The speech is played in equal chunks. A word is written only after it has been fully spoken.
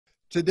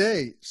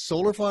Today,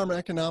 solar farm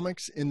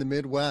economics in the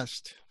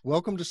Midwest.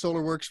 Welcome to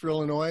SolarWorks for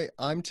Illinois.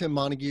 I'm Tim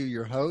Montague,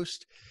 your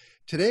host.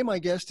 Today, my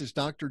guest is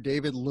Dr.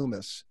 David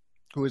Loomis,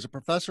 who is a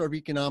professor of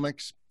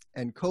economics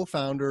and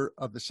co-founder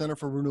of the Center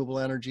for Renewable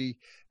Energy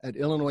at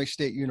Illinois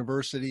State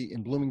University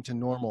in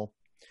Bloomington-Normal.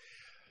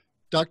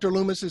 Dr.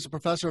 Loomis is a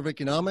professor of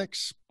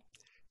economics,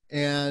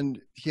 and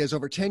he has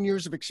over 10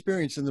 years of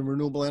experience in the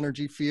renewable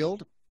energy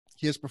field.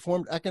 He has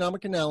performed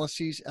economic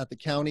analyses at the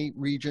county,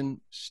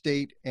 region,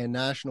 state, and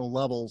national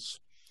levels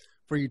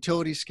for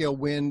utility-scale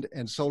wind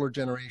and solar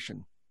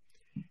generation.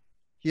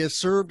 He has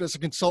served as a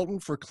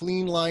consultant for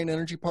Clean Line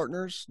Energy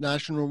Partners,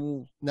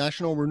 National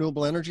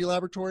Renewable Energy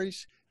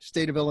Laboratories,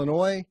 State of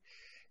Illinois,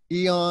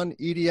 E.ON,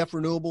 EDF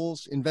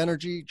Renewables,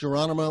 Invenergy,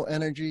 Geronimo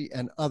Energy,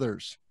 and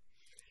others.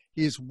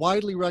 He is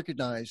widely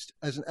recognized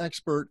as an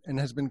expert and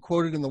has been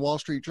quoted in the Wall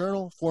Street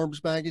Journal,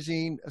 Forbes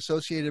magazine,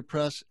 Associated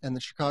Press, and the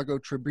Chicago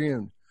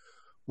Tribune.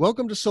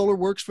 Welcome to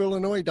SolarWorks for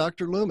Illinois,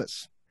 Dr.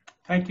 Loomis.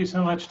 Thank you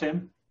so much,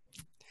 Tim.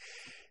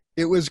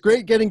 It was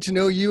great getting to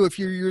know you a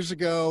few years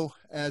ago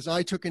as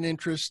I took an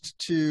interest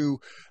to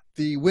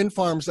the wind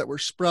farms that were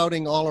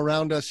sprouting all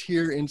around us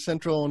here in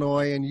central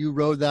Illinois, and you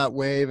rode that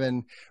wave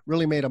and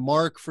really made a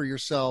mark for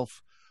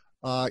yourself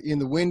in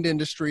the wind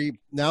industry.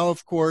 Now,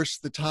 of course,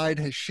 the tide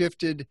has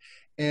shifted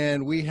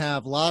and we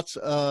have lots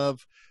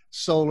of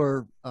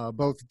solar,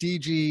 both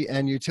DG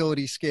and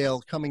utility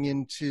scale, coming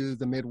into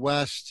the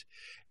Midwest.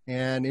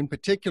 And in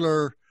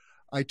particular,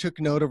 I took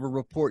note of a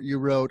report you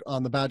wrote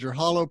on the Badger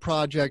Hollow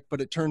project,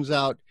 but it turns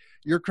out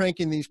you're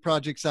cranking these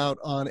projects out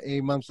on a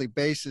monthly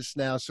basis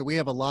now, so we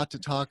have a lot to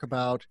talk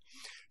about.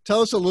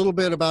 Tell us a little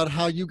bit about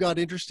how you got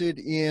interested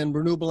in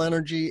renewable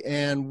energy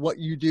and what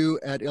you do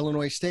at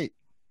Illinois State.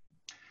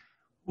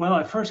 Well,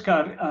 I first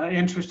got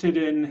interested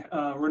in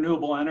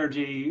renewable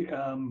energy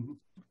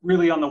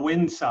really on the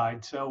wind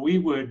side. So we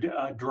would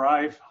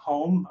drive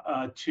home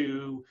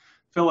to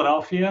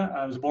Philadelphia.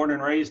 I was born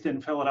and raised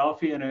in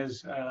Philadelphia, and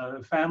as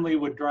family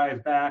would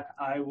drive back,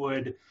 I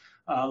would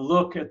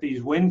look at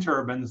these wind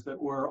turbines that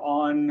were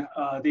on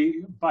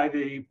by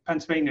the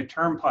Pennsylvania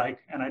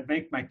Turnpike, and I'd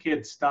make my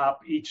kids stop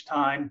each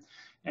time,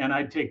 and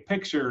I'd take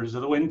pictures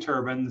of the wind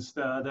turbines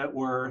that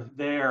were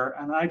there.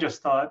 And I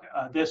just thought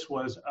this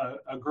was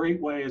a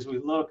great way as we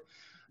look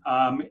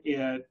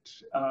at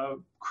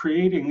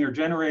creating or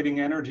generating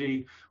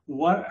energy.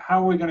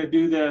 How are we going to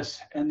do this?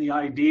 And the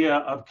idea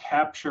of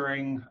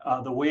capturing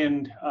the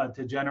wind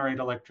to generate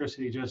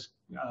electricity just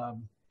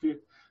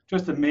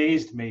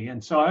amazed me.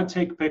 And so I'd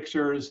take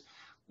pictures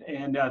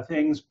and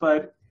things,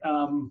 but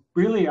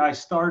really I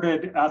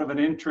started out of an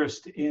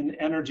interest in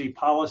energy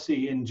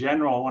policy in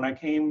general. When I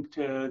came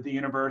to the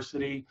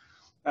university,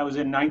 that was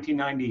in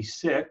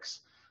 1996.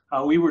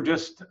 We were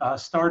just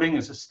starting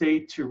as a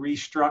state to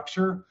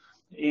restructure.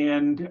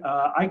 And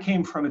I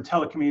came from a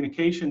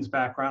telecommunications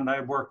background. I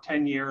had worked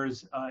 10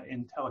 years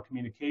in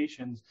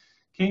telecommunications,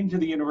 came to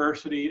the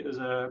university as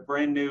a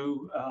brand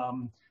new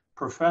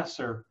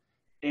professor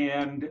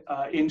and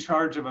in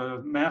charge of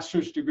a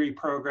master's degree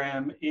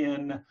program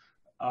in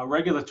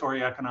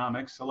regulatory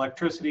economics,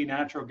 electricity,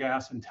 natural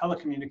gas, and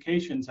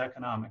telecommunications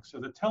economics. So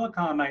the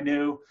telecom I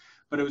knew,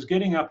 but it was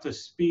getting up to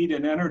speed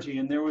in energy,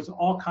 and there was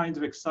all kinds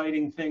of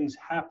exciting things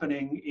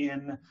happening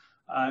in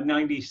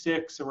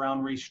 96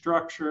 around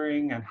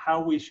restructuring and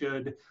how we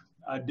should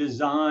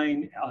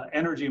design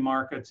energy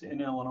markets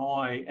in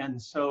Illinois. And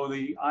so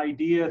the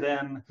idea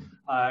then,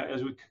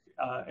 as we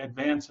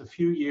advance a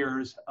few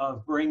years,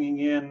 of bringing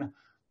in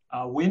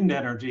wind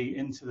energy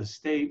into the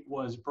state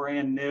was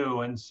brand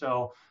new. And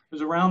so it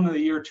was around the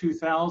year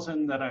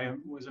 2000 that I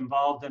was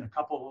involved in a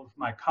couple of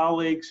my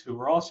colleagues who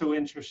were also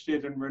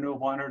interested in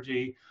renewable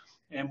energy.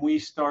 And we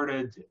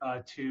started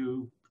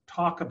to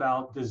talk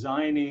about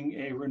designing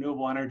a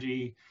renewable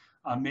energy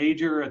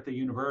major at the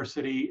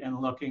university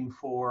and looking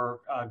for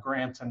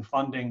grants and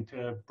funding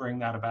to bring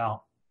that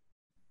about.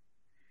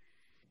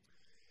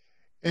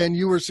 And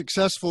you were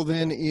successful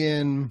then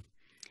in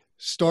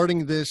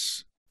starting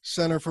this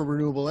Center for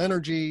Renewable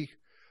Energy,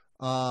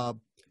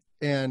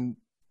 and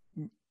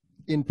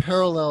in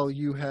parallel,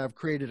 you have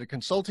created a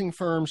consulting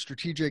firm,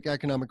 Strategic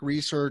Economic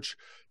Research.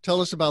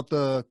 Tell us about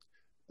the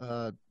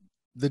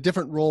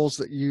different roles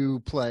that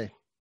you play.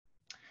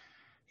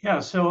 Yeah,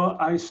 so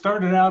I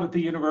started out at the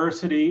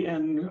university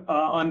and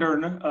under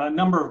a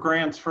number of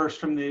grants, first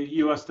from the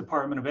U.S.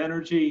 Department of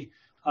Energy,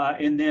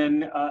 and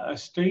then a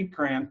state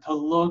grant to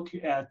look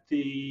at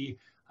the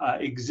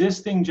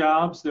existing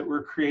jobs that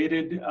were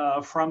created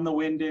from the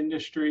wind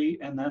industry,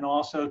 and then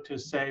also to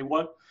say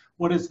what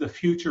is the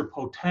future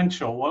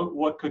potential,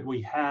 what could we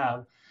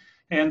have.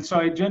 And so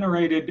I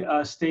generated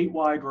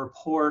statewide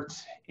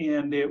reports,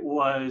 and it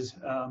was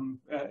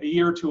a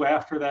year or two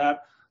after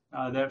that,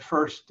 that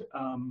first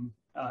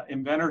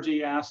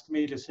Invenergy asked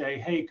me to say,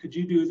 hey, could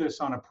you do this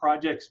on a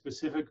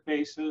project-specific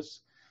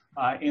basis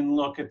and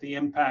look at the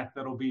impact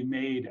that'll be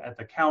made at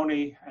the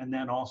county and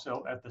then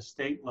also at the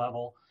state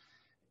level.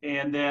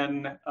 And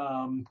then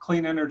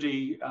Clean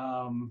Energy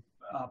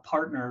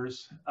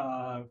Partners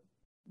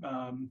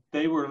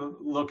they were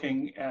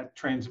looking at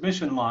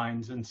transmission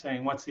lines and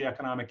saying, what's the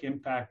economic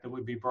impact that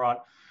would be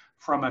brought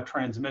from a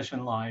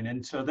transmission line?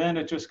 And so then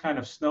it just kind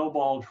of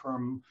snowballed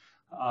from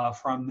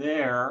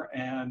there,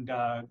 and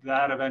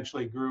that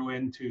eventually grew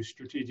into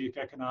Strategic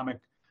Economic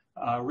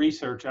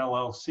Research,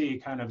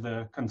 LLC, kind of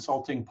the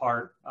consulting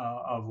part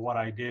of what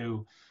I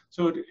do.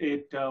 So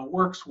it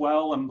works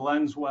well and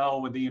blends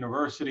well with the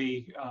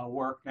university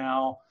work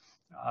now.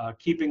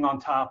 Keeping on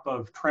top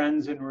of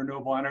trends in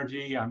renewable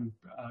energy, I'm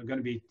going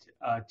to be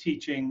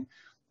teaching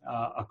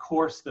a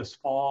course this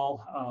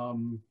fall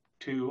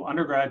to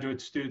undergraduate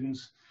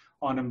students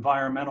on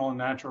environmental and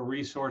natural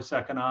resource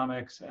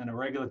economics and a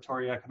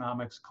regulatory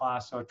economics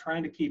class. So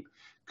trying to keep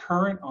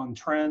current on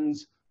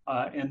trends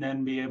and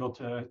then be able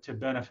to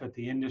benefit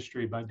the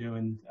industry by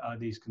doing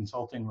these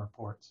consulting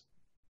reports.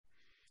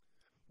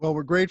 Well,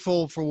 we're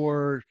grateful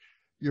for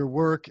your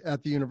work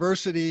at the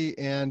university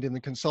and in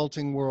the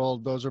consulting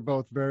world. Those are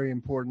both very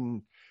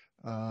important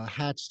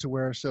hats to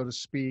wear, so to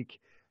speak.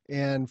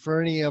 And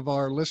for any of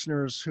our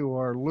listeners who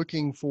are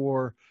looking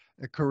for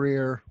a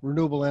career,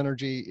 renewable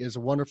energy is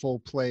a wonderful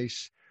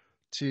place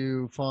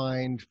to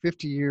find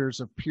 50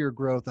 years of peer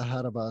growth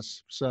ahead of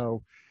us.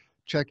 So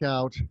check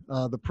out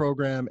the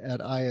program at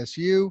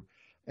ISU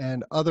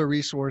and other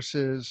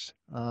resources,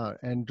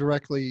 and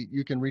directly,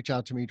 you can reach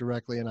out to me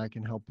directly and I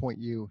can help point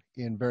you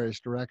in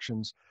various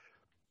directions.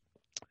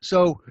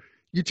 So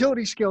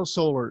utility scale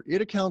solar,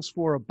 it accounts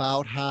for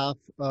about half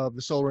of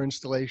the solar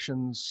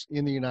installations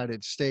in the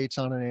United States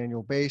on an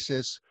annual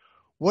basis.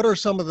 What are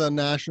some of the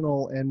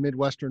national and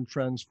Midwestern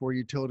trends for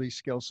utility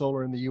scale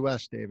solar in the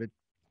US, David?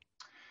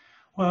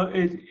 Well,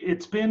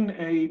 it's been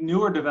a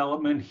newer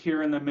development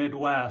here in the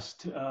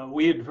Midwest.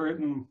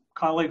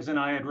 Colleagues and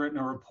I had written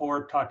a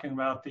report talking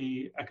about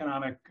the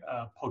economic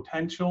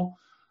potential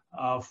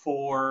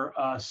for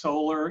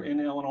solar in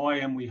Illinois,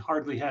 and we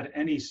hardly had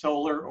any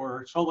solar,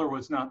 or solar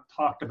was not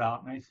talked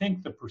about. And I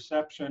think the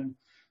perception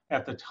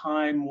at the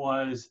time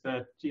was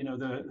that,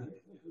 the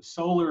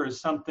solar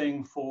is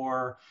something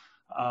for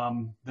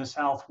the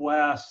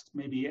Southwest,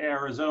 maybe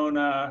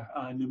Arizona,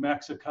 New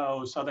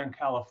Mexico, Southern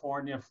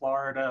California,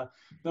 Florida.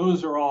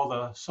 Those are all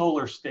the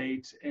solar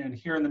states. And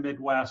here in the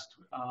Midwest,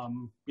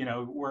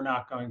 we're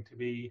not going to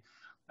be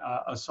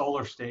a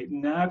solar state.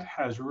 And that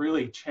has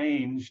really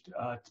changed,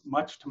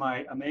 much to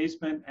my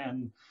amazement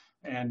and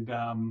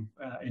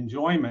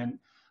enjoyment,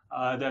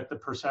 that the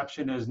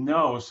perception is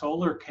no,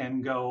 solar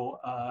can go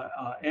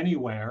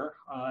anywhere.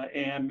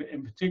 And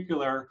in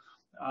particular,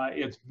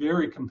 it's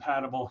very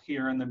compatible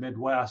here in the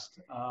Midwest,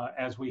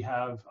 as we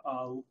have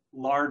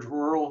large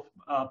rural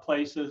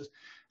places,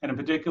 and in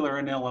particular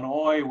in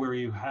Illinois, where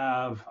you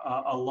have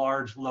a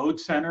large load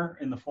center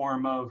in the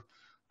form of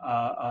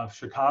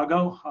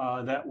Chicago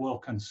that will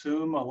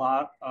consume a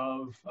lot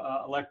of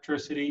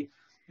electricity.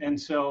 And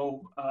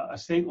so a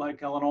state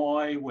like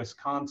Illinois,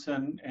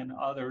 Wisconsin, and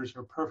others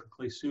are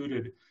perfectly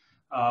suited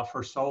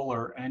for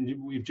solar.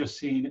 And we've just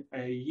seen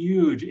a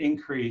huge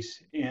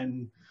increase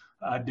in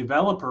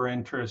developer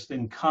interest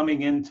in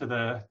coming into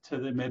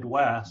the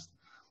Midwest.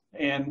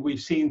 And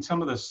we've seen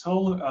some of the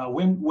solar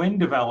wind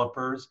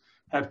developers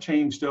have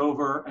changed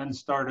over and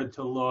started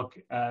to look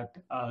at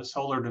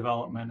solar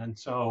development. And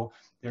so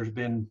there's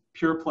been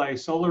pure play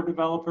solar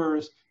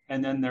developers,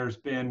 and then there's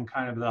been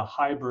kind of the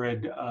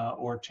hybrid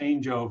or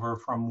changeover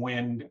from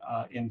wind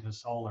into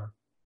solar.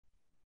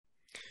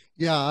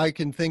 Yeah, I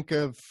can think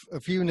of a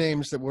few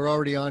names that were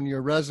already on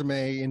your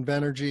resume.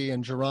 Invenergy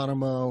and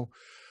Geronimo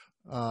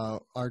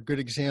are good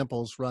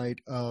examples, right,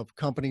 of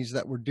companies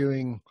that were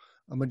doing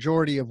a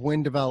majority of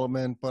wind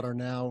development, but are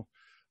now,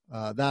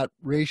 that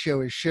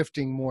ratio is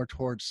shifting more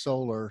towards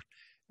solar.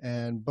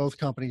 And both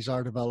companies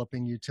are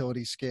developing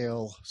utility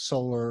scale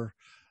solar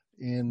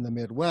in the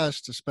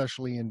Midwest,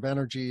 especially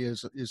Invenergy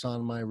is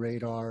on my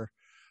radar.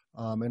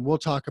 And we'll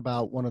talk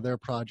about one of their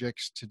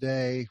projects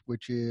today,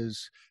 which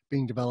is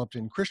being developed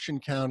in Christian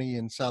County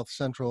in South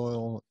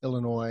Central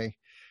Illinois.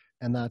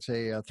 And that's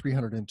a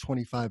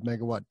 325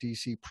 megawatt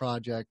DC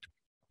project.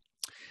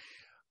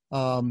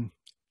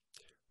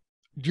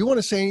 Do you want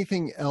to say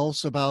anything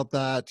else about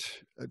that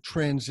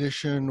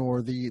transition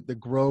or the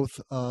growth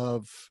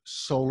of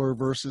solar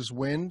versus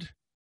wind?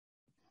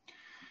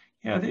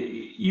 Yeah,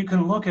 you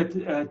can look at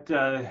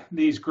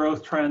these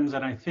growth trends,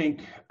 and I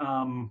think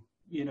one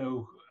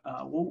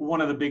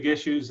of the big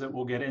issues that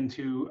we'll get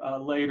into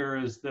later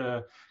is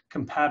the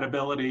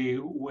compatibility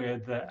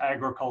with the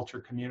agriculture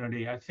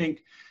community. I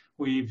think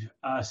we've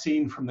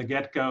seen from the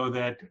get-go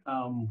that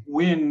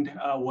wind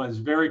was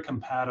very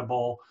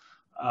compatible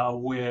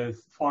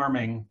with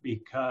farming,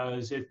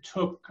 because it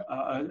took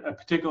a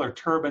particular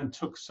turbine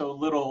took so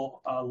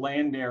little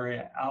land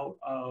area out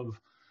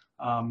of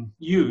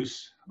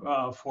use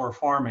for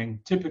farming,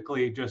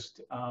 typically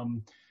just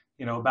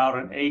about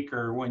an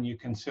acre when you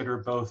consider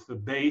both the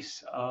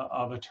base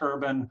of a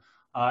turbine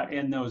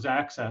and those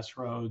access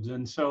roads.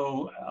 And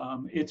so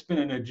it's been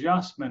an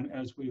adjustment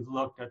as we've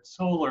looked at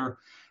solar,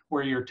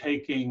 where you're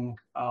taking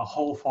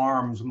whole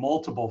farms,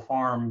 multiple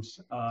farms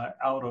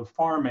out of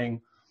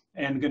farming,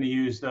 and going to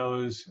use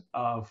those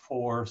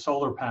for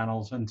solar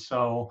panels. And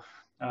so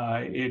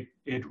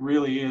it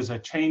really is a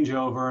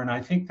changeover. And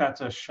I think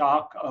that's a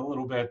shock a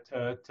little bit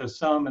to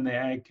some in the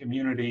ag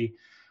community,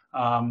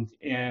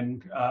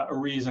 and a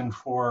reason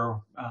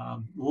for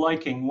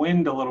liking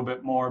wind a little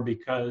bit more,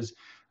 because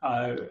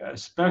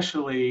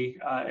especially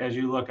as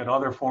you look at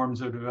other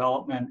forms of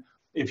development,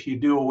 if you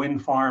do a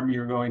wind farm,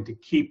 you're going to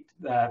keep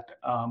that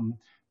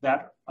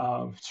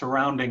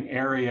surrounding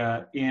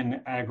area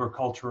in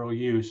agricultural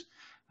use.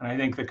 And I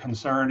think the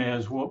concern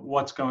is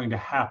what's going to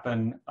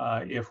happen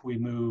if we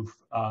move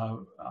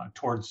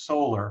towards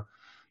solar.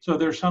 So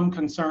there's some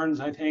concerns,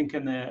 I think,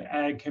 in the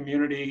ag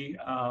community,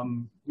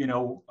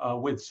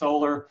 with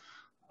solar.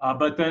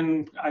 But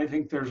then I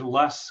think there's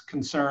less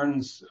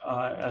concerns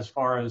as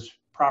far as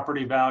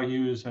property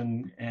values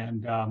and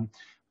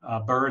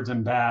birds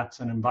and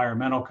bats and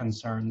environmental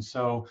concerns.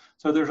 So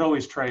there's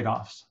always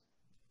trade-offs.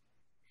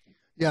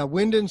 Yeah,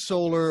 wind and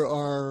solar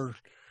are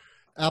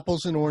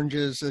apples and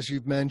oranges, as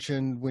you've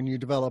mentioned. When you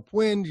develop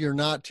wind, you're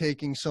not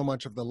taking so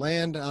much of the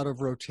land out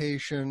of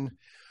rotation,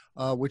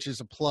 which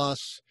is a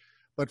plus.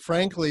 But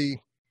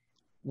frankly,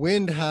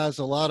 wind has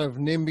a lot of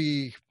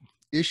NIMBY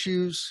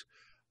issues.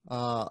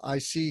 I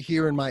see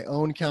here in my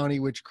own county,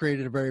 which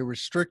created a very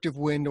restrictive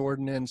wind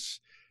ordinance,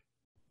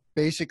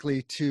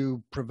 basically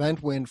to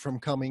prevent wind from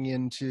coming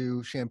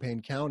into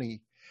Champaign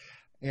County.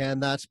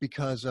 And that's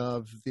because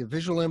of the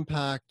visual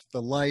impact,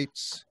 the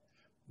lights,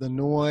 the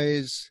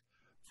noise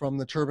from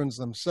the turbines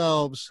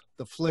themselves,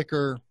 the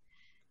flicker,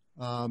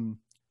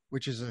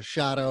 which is a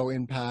shadow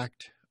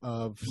impact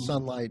of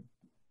sunlight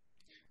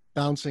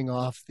bouncing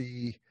off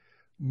the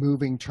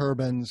moving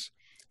turbines.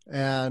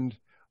 And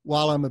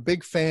while I'm a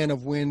big fan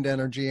of wind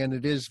energy, and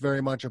it is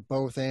very much a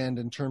both and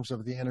in terms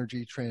of the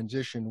energy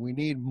transition, we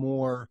need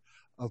more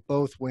of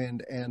both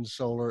wind and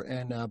solar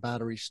and now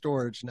battery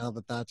storage now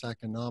that that's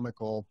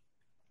economical.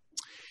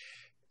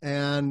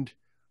 And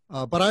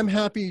but I'm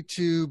happy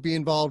to be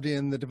involved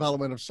in the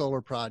development of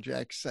solar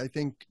projects. I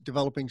think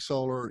developing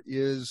solar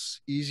is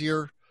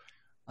easier.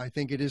 I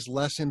think it is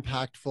less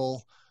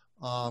impactful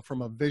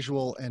from a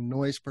visual and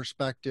noise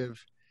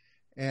perspective.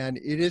 And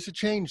it is a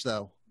change,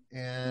 though.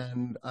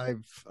 And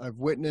I've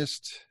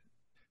witnessed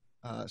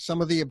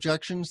some of the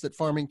objections that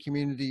farming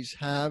communities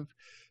have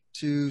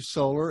to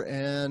solar.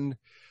 And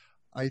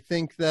I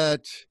think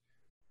that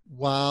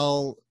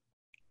while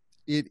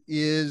it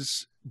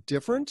is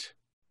different,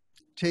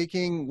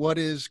 taking what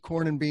is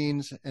corn and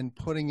beans and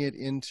putting it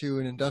into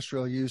an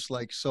industrial use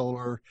like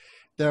solar,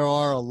 there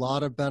are a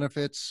lot of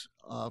benefits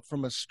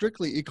from a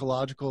strictly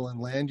ecological and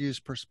land use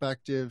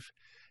perspective.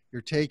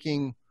 You're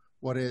taking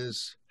what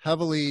is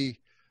heavily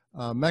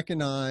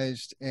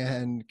mechanized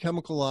and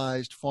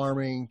chemicalized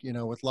farming,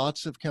 with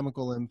lots of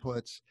chemical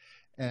inputs,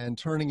 and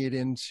turning it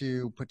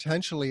into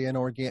potentially an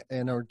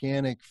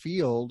organic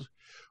field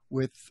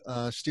with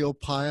steel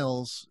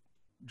piles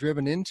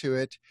driven into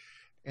it.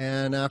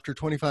 And after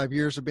 25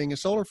 years of being a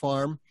solar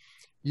farm,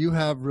 you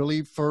have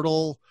really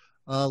fertile,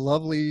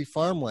 lovely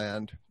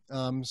farmland.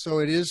 So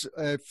it is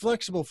a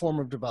flexible form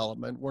of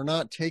development. We're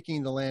not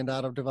taking the land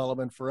out of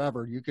development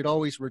forever. You could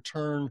always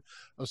return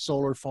a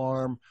solar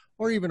farm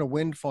or even a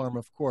wind farm,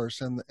 of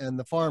course, and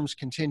the farms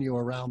continue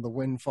around the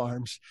wind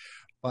farms.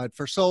 But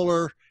for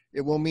solar,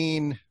 it will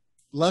mean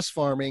less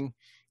farming.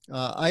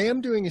 I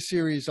am doing a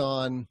series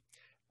on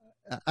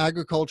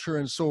agriculture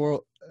and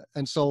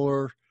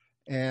solar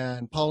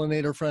and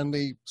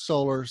pollinator-friendly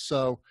solar.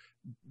 So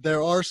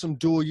there are some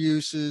dual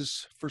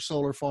uses for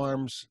solar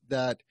farms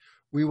that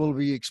we will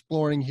be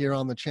exploring here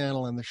on the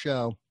channel and the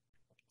show.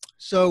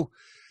 So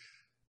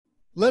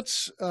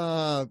let's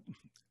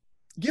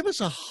give us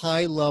a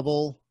high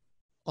level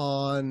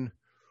on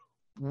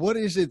what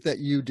is it that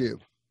you do?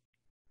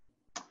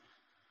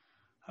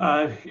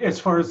 As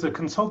far as the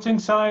consulting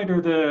side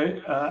or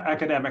the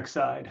academic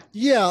side?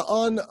 Yeah,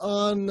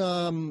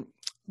 on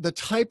the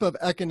type of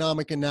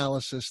economic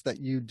analysis that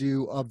you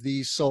do of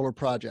these solar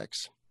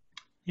projects.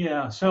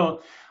 Yeah,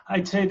 so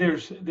I'd say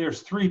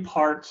there's three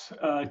parts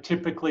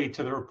typically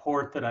to the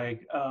report that I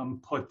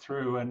put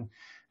through, and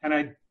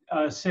I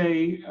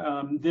say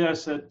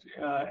this, that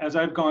as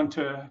I've gone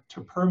to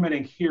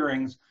permitting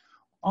hearings,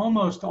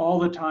 almost all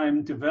the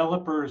time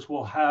developers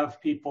will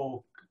have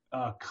people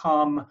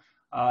come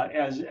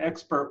as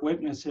expert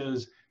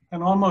witnesses,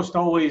 and almost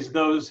always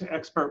those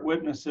expert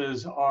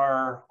witnesses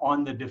are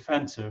on the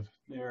defensive.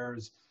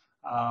 There's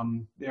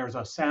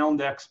a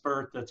sound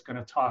expert that's going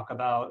to talk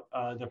about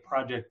the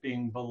project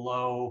being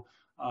below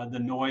the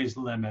noise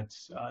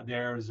limits.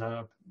 There's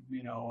a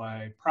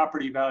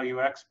property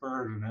value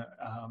expert and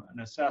an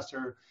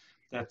assessor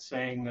that's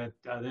saying that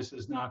this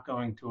is not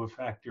going to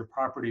affect your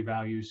property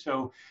value.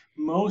 So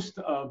most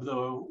of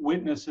the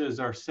witnesses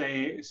are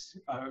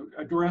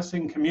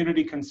addressing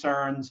community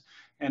concerns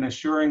and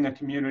assuring the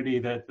community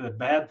that the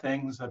bad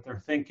things that they're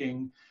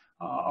thinking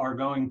are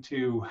going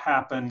to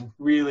happen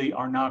really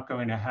are not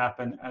going to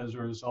happen as a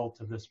result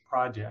of this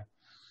project.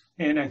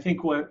 And I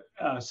think what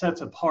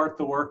sets apart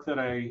the work that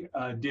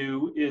I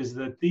do is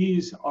that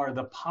these are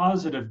the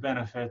positive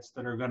benefits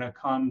that are going to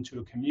come to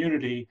a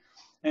community,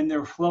 and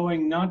they're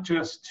flowing not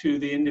just to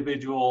the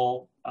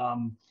individual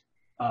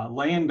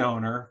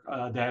landowner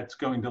that's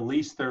going to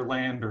lease their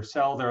land or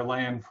sell their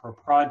land for a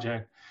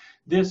project.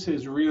 This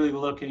is really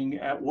looking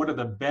at what are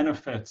the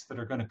benefits that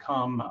are going to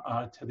come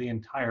to the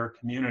entire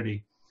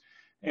community.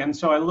 And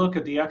so I look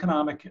at the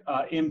economic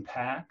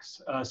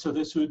impacts. So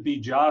this would be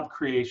job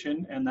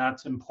creation, and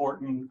that's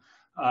important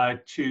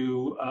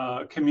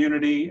to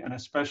community, and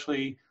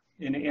especially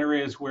in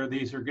areas where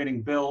these are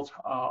getting built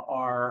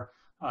are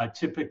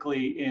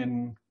typically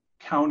in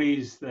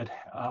counties that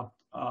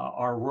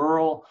are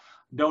rural,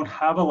 don't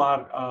have a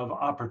lot of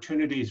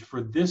opportunities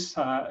for this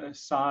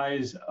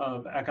size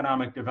of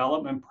economic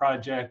development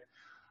project.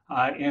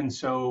 And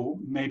so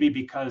maybe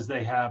because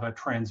they have a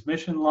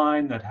transmission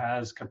line that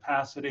has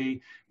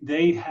capacity,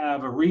 they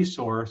have a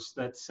resource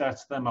that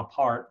sets them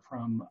apart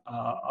from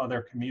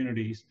other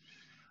communities.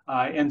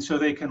 And so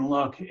they can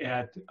look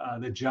at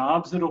the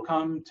jobs that will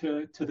come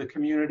to the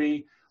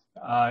community.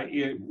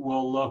 It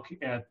will look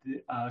at,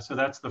 so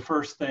that's the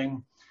first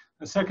thing.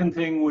 The second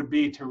thing would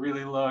be to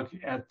really look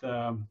at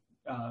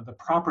the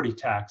property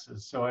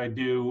taxes. So I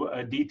do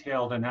a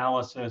detailed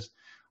analysis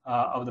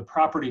of the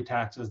property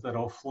taxes that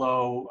will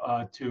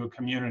flow to a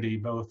community,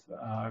 both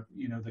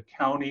the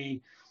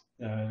county,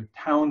 the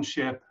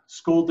township,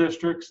 school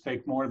districts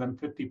take more than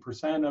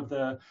 50% of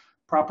the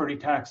property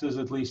taxes,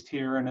 at least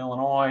here in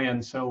Illinois.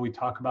 And so we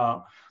talk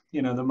about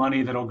the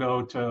money that'll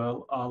go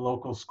to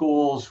local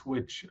schools,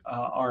 which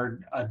are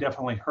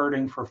definitely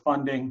hurting for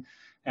funding.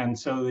 And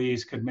so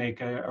these could make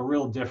a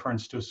real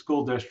difference to a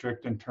school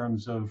district in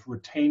terms of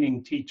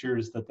retaining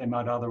teachers that they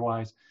might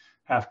otherwise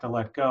have to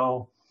let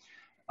go.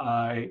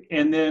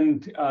 And then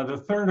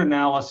the third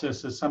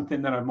analysis is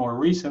something that I've more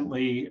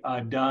recently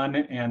done,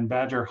 and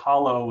Badger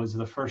Hollow was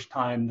the first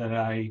time that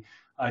I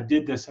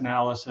did this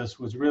analysis,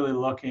 was really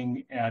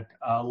looking at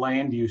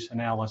land use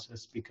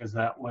analysis, because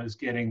that was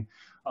getting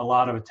a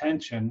lot of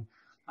attention,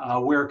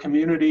 where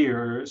community,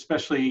 or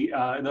especially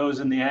those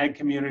in the ag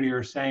community,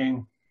 are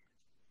saying,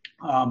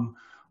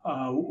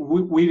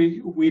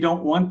 we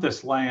don't want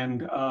this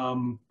land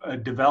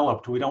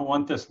developed. We don't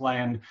want this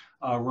land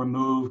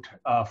removed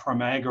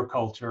from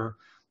agriculture.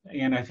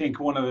 And I think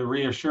one of the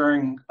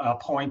reassuring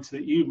points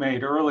that you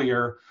made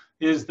earlier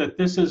is that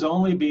this is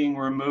only being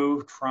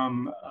removed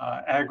from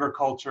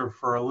agriculture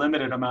for a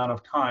limited amount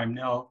of time.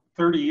 Now,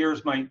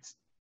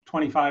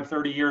 25,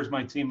 30 years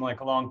might seem like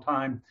a long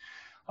time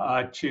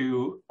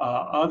to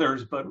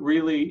others, but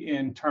really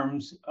in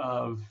terms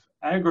of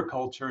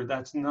agriculture,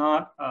 that's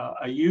not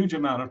a huge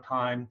amount of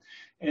time.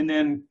 And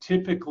then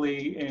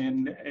typically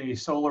in a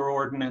solar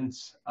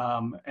ordinance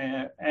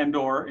and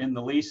or in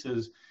the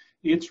leases,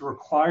 it's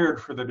required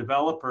for the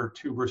developer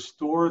to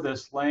restore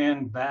this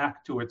land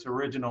back to its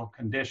original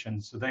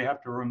condition. So they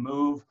have to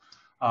remove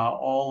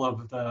all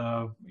of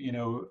the,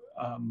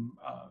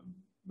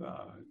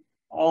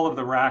 all of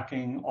the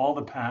racking, all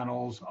the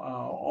panels,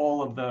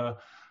 all of the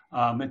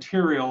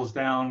materials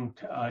down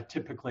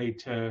typically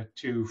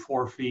to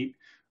 4 feet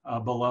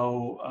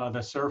below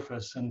the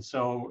surface. And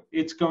so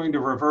it's going to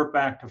revert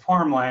back to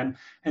farmland.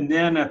 And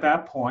then at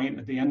that point,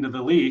 at the end of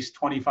the lease,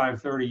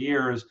 25, 30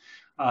 years,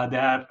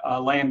 that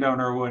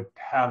landowner would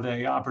have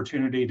the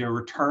opportunity to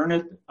return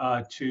it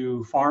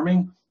to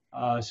farming.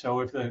 So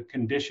if the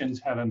conditions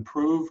have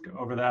improved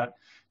over that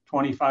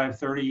 25,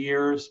 30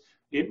 years,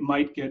 it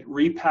might get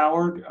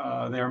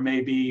repowered. There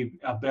may be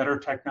a better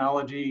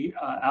technology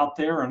out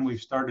there, and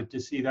we've started to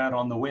see that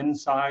on the wind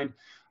side.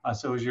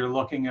 So as you're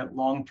looking at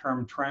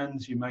long-term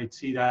trends, you might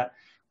see that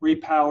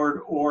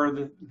repowered,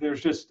 or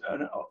there's just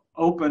an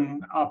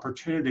open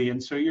opportunity.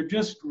 And so you're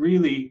just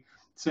really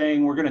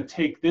saying, we're going to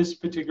take this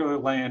particular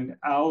land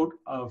out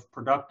of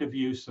productive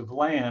use of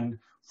land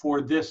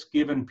for this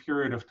given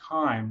period of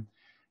time.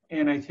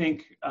 And I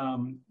think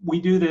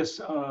we do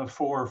this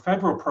for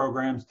federal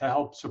programs to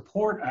help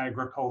support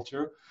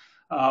agriculture.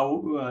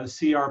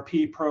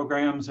 CRP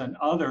programs and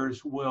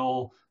others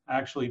will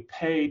actually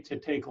pay to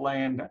take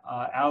land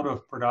out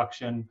of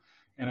production.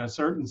 In a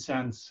certain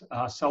sense,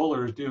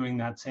 solar is doing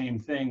that same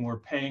thing. We're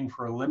paying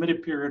for a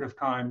limited period of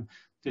time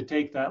to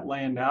take that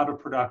land out of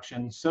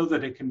production so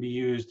that it can be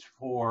used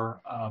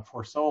for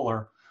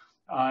solar.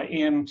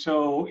 And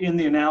so in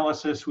the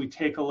analysis, we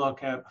take a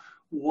look at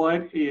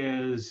what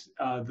is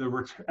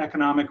the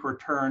economic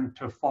return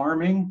to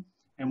farming,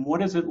 and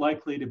what is it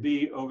likely to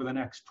be over the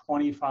next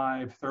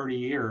 25, 30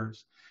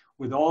 years,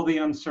 with all the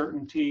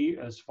uncertainty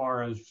as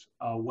far as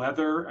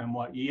weather and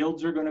what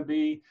yields are going to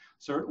be.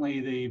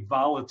 Certainly the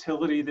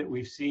volatility that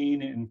we've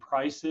seen in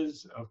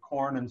prices of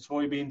corn and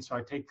soybeans. So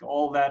I take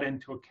all that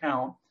into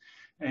account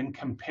and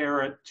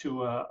compare it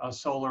to a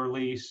solar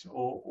lease,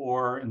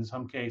 or in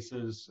some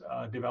cases,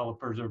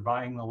 developers are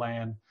buying the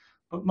land,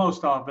 but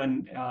most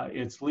often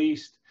it's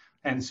leased.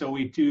 And so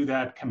we do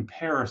that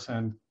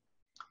comparison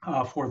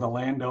for the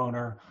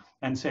landowner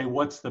and say,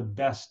 what's the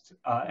best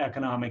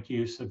economic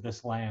use of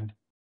this land?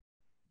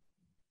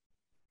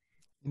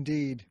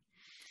 Indeed.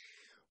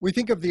 We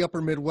think of the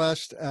upper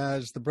Midwest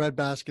as the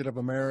breadbasket of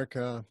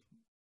America.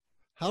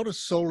 How does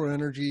solar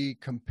energy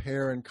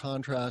compare and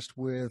contrast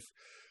with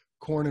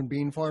corn and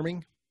bean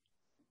farming?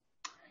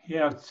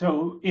 Yeah,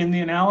 so in the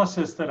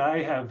analysis that I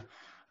have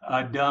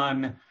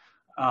done,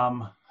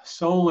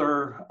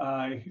 solar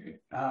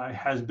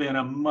has been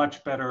a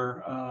much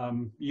better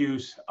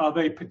use of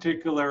a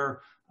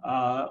particular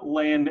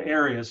land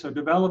area. So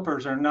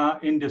developers are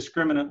not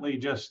indiscriminately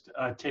just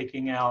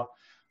taking out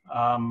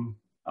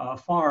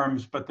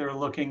farms, but they're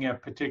looking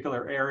at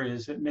particular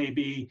areas that may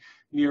be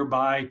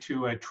nearby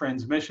to a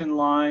transmission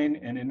line,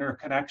 an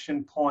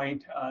interconnection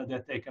point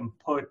that they can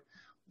put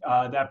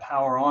that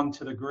power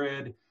onto the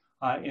grid.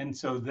 And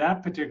so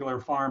that particular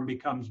farm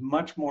becomes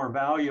much more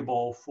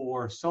valuable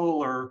for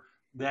solar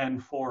than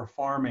for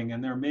farming.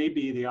 And there may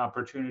be the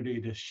opportunity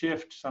to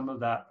shift some of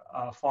that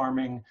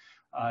farming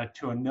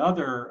to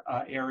another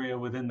area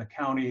within the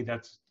county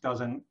that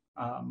doesn't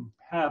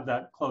have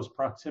that close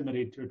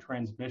proximity to a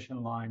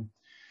transmission line.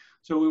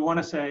 So we want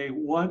to say,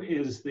 what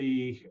is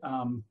the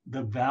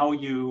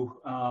value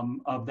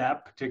of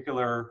that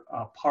particular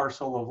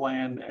parcel of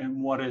land,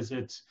 and what is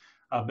its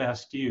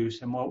best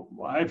use? And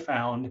what I've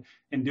found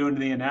in doing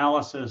the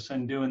analysis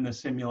and doing the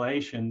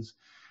simulations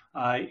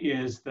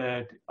is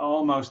that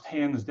almost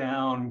hands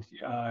down,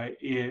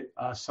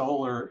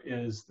 solar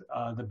is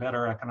the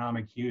better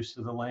economic use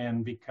of the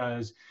land,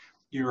 because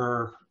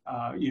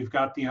you've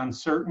got the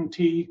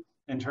uncertainty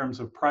in terms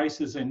of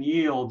prices and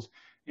yields.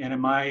 And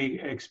in my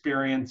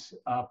experience,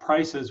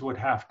 prices would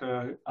have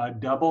to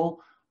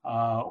double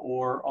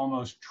or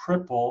almost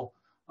triple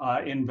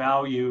in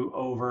value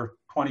over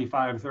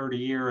 25, 30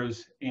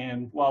 years.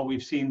 And while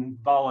we've seen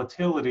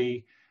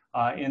volatility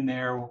in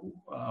there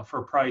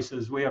for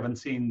prices, we haven't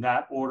seen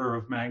that order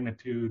of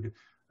magnitude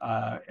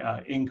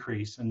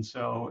increase. And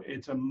so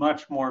it's a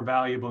much more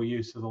valuable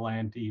use of the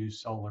land to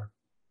use solar.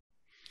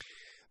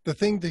 The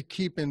thing to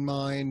keep in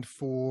mind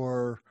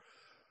for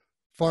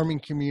farming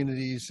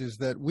communities is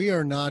that we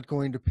are not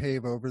going to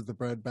pave over the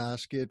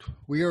breadbasket.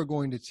 We are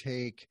going to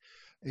take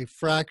a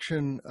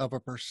fraction of a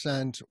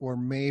percent, or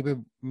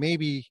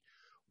maybe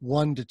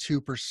 1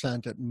 to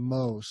 2% at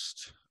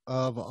most,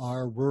 of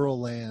our rural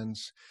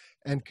lands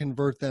and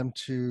convert them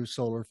to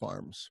solar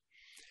farms.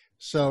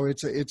 So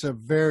it's a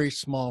very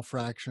small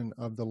fraction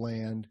of the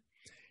land.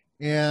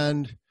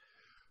 And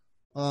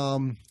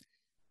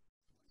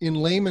in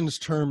layman's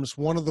terms,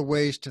 one of the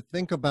ways to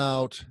think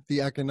about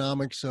the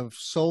economics of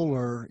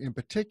solar in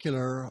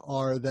particular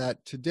are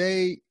that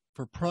today,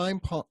 for prime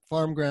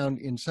farm ground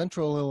in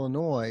central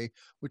Illinois,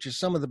 which is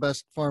some of the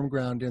best farm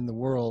ground in the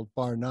world,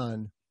 bar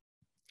none,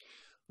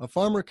 a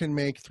farmer can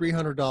make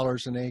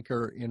 $300 an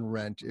acre in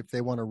rent if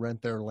they want to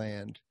rent their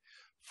land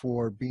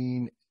for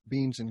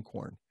beans and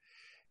corn.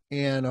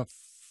 And a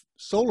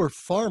solar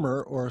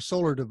farmer or a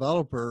solar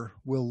developer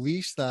will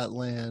lease that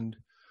land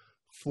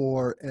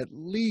for at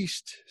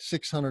least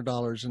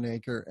 $600 an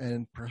acre,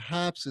 and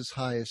perhaps as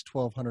high as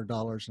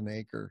 $1,200 an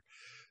acre.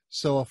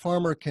 So a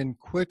farmer can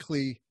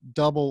quickly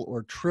double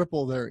or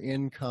triple their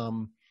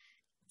income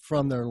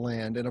from their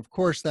land. And of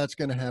course, that's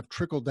going to have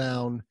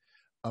trickle-down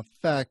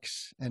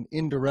effects and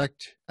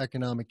indirect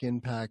economic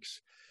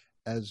impacts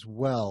as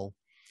well.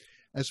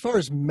 As far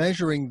as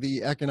measuring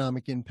the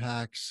economic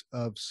impacts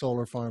of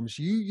solar farms,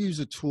 you use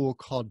a tool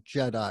called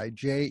JEDI,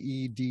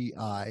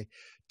 J-E-D-I.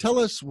 Tell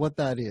us what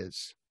that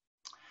is.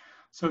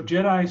 So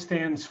JEDI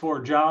stands for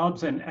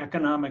Jobs and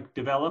Economic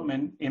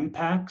Development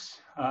Impacts.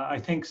 I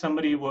think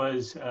somebody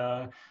was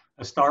a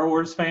Star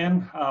Wars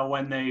fan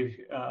when they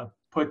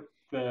put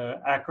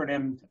the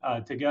acronym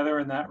together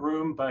in that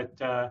room, but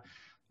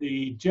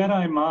the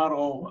JEDI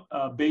model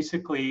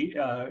basically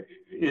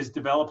is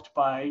developed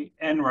by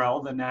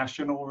NREL, the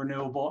National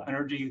Renewable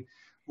Energy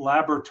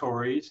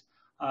Laboratories,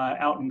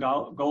 out in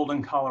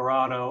Golden,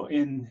 Colorado.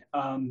 And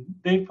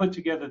they put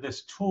together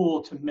this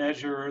tool to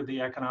measure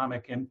the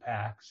economic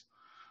impacts.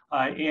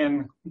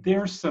 And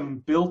there's some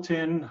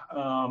built-in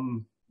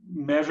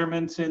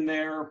measurements in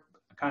there,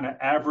 kind of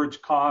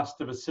average cost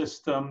of a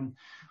system,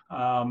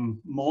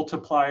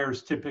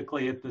 multipliers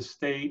typically at the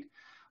state.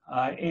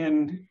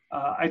 And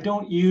I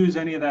don't use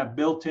any of that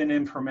built-in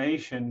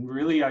information.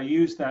 Really, I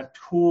use that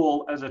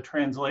tool as a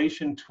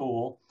translation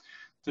tool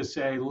to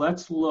say,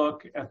 let's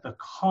look at the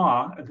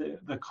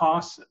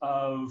cost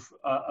of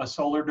a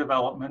solar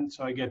development.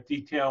 So I get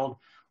detailed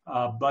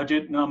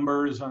budget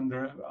numbers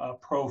under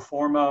pro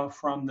forma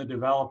from the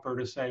developer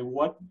to say,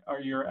 what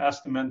are your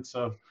estimates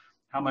of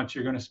how much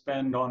you're going to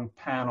spend on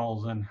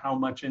panels and how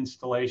much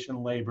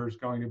installation labor is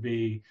going to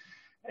be,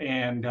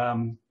 and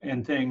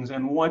things.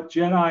 And what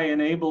JEDI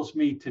enables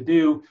me to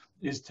do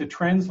is to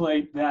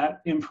translate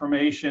that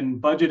information,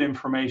 budget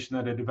information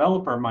that a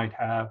developer might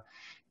have,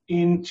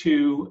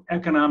 into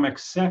economic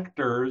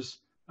sectors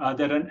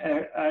that an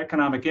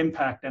economic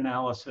impact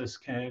analysis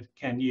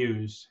can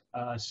use.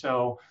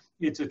 So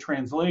it's a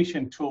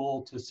translation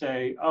tool to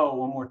say, oh,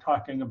 when we're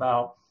talking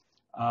about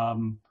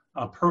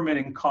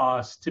permitting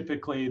costs,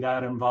 typically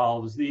that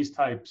involves these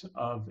types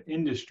of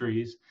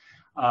industries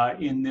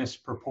in this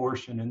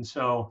proportion. And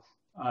so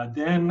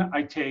then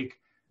I take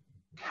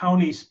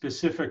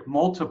county-specific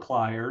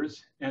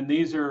multipliers, and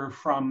these are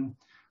from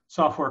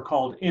software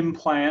called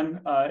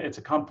IMPLAN. It's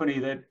a company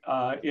that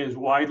is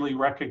widely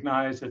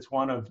recognized. It's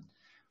one of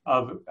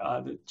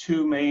the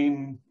two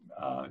main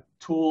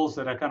tools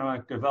that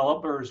economic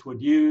developers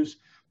would use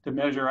to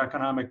measure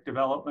economic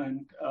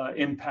development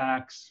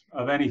impacts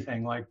of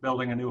anything, like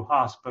building a new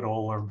hospital,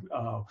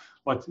 or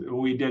what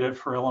we did it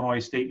for Illinois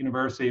State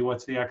University.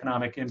 What's the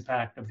economic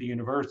impact of the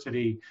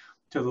university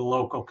to the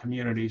local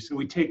community? So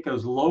we take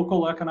those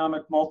local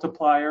economic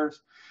multipliers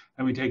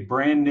and we take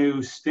brand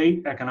new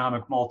state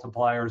economic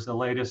multipliers, the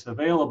latest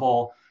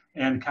available,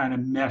 and kind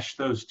of mesh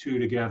those two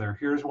together.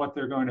 Here's what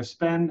they're going to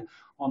spend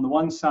on the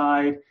one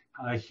side.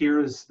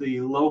 Here's the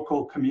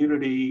local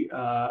community,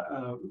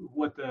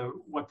 what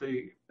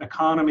the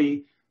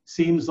economy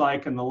seems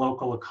like in the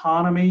local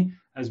economy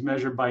as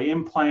measured by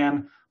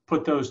IMPLAN.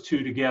 Put those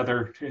two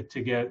together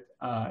to get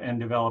and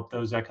develop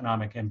those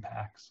economic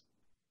impacts.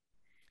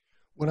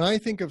 When I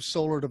think of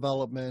solar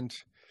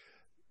development,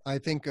 I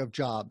think of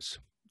jobs.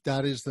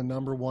 That is the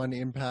number one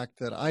impact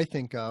that I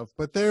think of.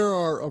 But there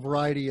are a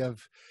variety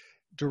of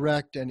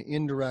direct and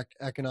indirect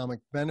economic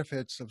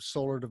benefits of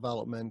solar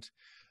development.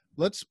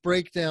 Let's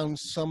break down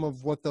some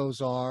of what those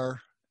are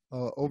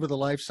over the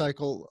life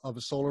cycle of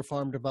a solar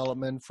farm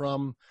development,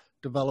 from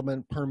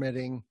development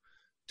permitting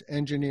to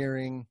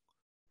engineering,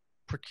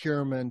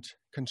 procurement,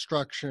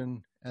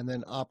 construction, and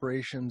then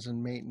operations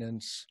and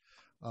maintenance,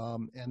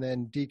 and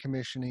then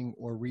decommissioning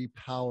or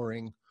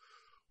repowering.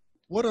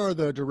 What are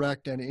the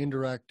direct and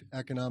indirect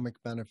economic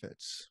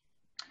benefits?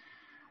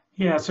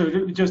 Yeah,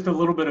 so just a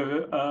little bit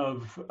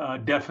of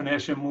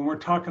definition. When we're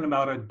talking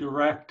about a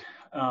direct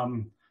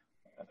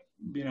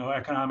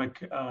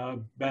economic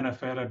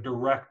benefit, a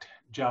direct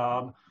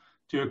job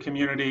to a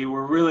community,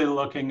 we're really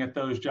looking at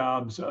those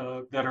jobs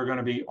that are going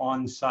to be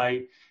on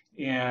site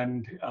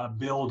and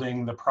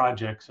building the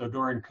project. So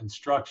during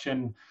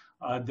construction,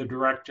 the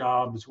direct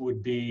jobs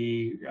would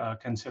be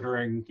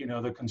considering,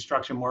 the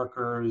construction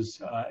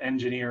workers,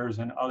 engineers,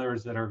 and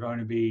others that are going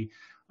to be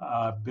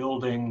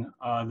building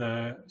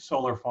the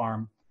solar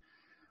farm.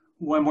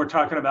 When we're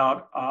talking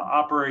about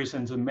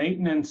operations and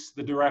maintenance,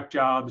 the direct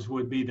jobs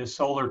would be the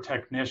solar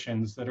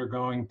technicians that are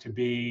going to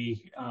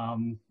be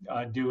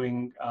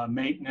doing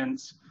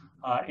maintenance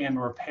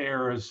and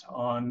repairs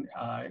on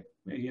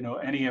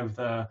any of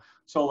the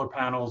solar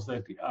panels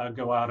that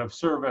go out of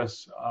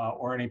service,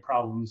 or any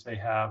problems they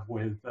have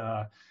with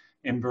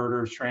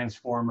inverters,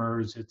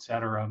 transformers, et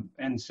cetera.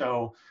 And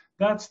so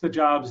that's the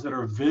jobs that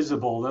are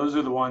visible. Those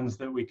are the ones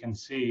that we can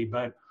see.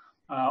 But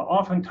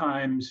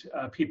oftentimes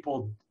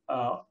people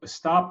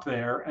stop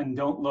there and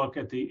don't look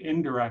at the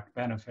indirect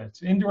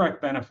benefits.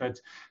 Indirect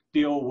benefits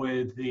deal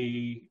with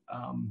the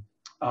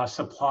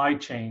supply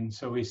chain.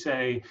 So we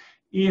say,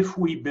 if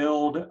we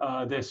build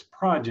this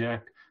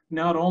project,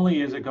 not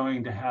only is it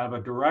going to have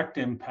a direct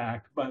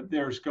impact, but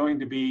there's going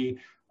to be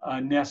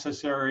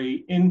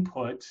necessary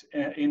inputs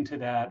into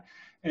that.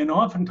 And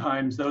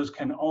oftentimes those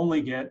can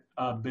only get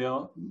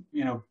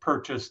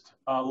purchased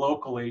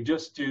locally,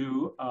 just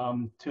due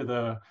to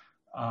the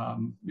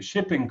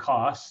shipping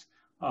costs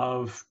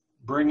of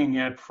bringing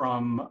it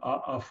from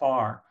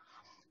afar.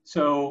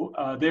 So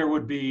there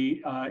would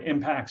be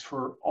impacts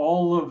for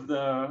all of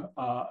the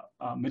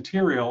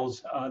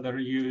materials that are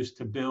used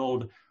to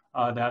build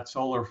that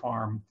solar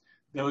farm.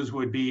 Those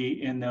would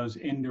be in those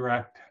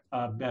indirect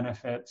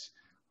benefits.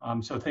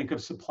 So think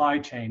of supply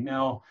chain.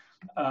 Now,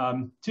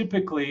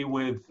 typically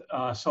with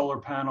solar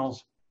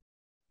panels,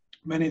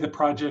 many of the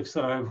projects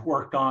that I've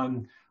worked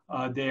on,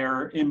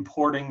 they're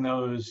importing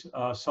those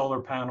solar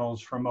panels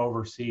from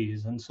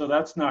overseas. And so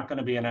that's not going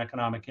to be an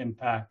economic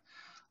impact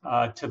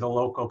to the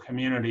local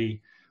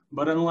community.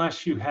 But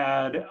unless you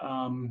had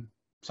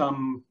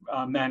some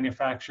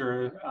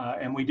manufacturer,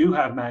 and we do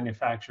have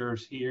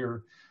manufacturers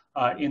here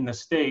in the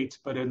States,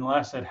 but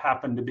unless it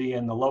happened to be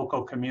in the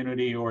local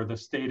community or the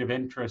state of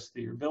interest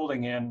that you're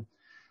building in,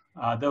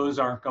 those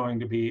aren't going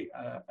to be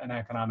an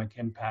economic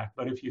impact.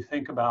 But if you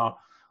think about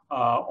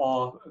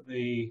all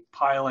the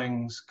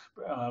pilings,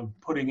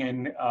 putting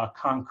in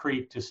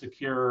concrete to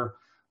secure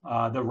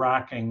the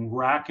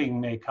racking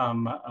may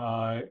come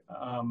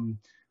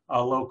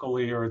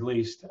locally, or at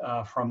least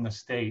from the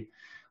state.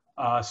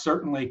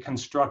 Certainly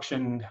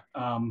construction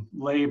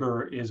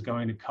labor is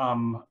going to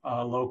come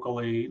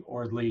locally,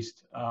 or at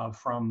least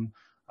from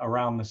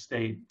around the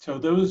state. So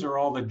those are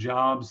all the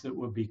jobs that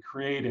would be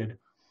created.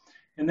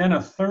 And then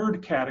a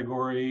third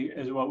category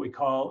is what we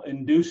call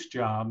induced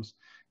jobs.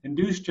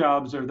 Induced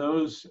jobs are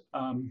those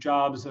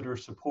jobs that are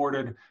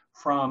supported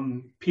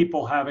from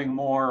people having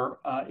more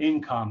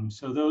income.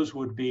 So those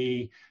would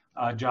be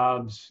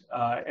jobs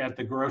at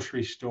the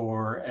grocery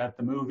store, at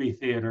the movie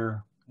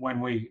theater, when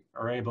we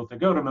are able to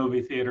go to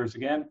movie theaters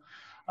again,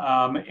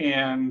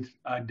 and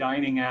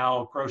dining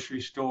out,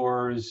 grocery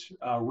stores,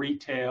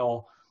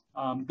 retail.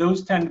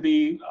 Those tend to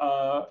be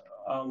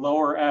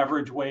lower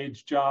average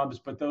wage jobs,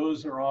 but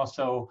those are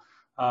also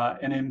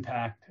an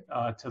impact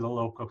to the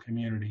local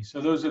community.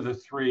 So those are the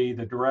three: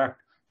 the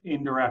direct,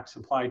 indirect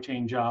supply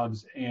chain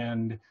jobs,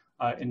 and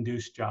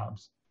induced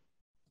jobs.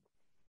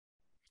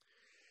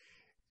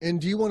 And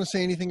do you want to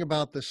say anything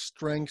about the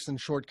strengths and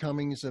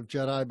shortcomings of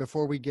JEDI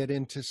before we get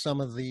into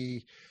some of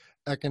the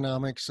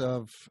economics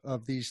of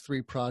these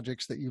three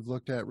projects that you've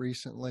looked at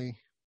recently?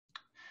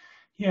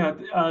 Yeah,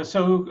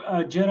 so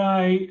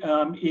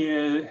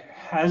JEDI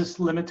has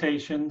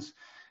limitations.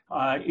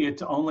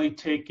 It's only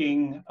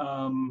taking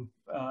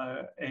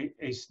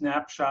a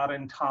snapshot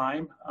in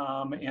time,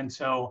 and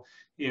so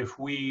if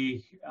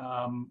we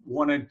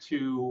wanted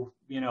to,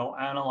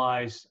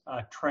 analyze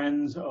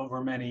trends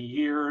over many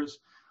years,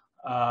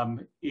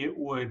 it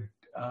would.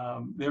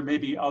 There may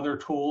be other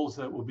tools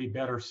that will be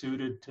better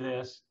suited to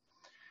this.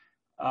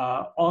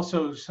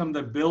 Also, some of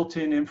the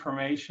built-in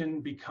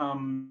information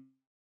become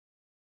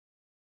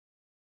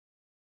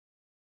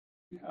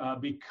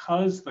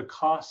because the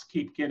costs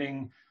keep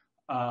getting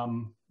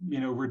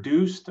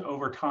reduced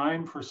over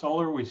time for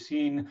solar. We've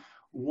seen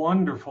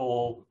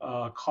wonderful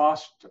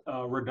cost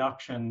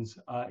reductions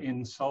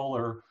in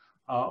solar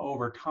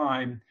over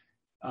time.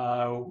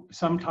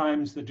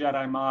 Sometimes the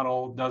JEDI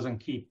model doesn't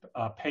keep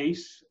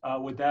pace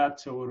with that,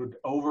 so it would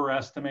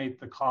overestimate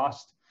the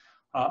cost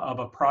of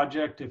a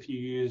project if you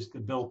use the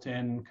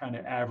built-in kind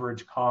of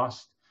average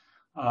cost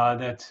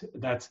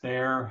that's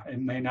there. It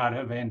may not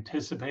have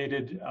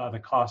anticipated the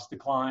cost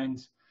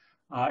declines.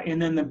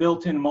 And then the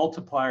built-in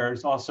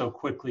multipliers also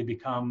quickly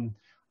become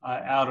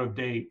out of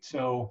date.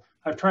 So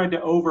I've tried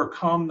to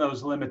overcome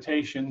those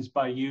limitations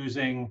by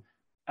using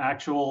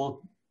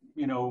actual,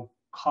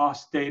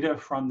 cost data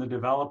from the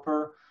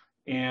developer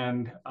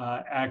and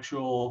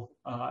actual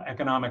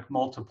economic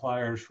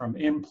multipliers from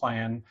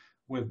IMPLAN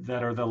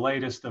that are the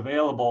latest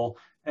available,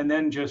 and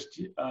then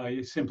just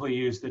simply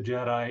use the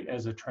JEDI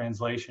as a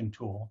translation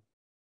tool.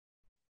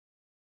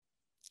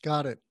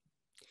 Got it.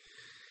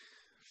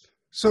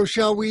 So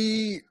shall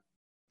we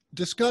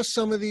discuss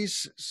some of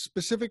these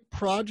specific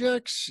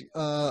projects?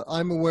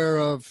 I'm aware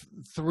of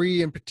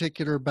three in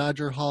particular: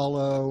 Badger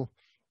Hollow,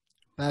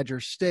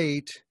 Badger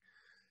State,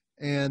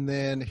 and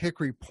then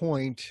Hickory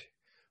Point.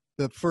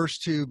 The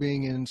first two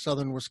being in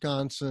southern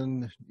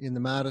Wisconsin in the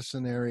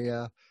Madison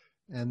area,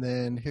 and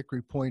then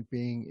Hickory Point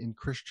being in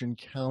Christian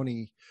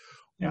County.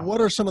 Yeah.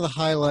 What are some of the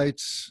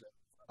highlights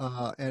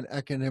and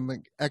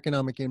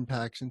economic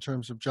impacts in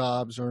terms of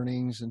jobs,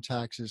 earnings, and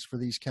taxes for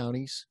these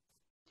counties?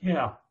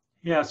 Yeah.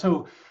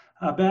 So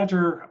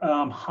Badger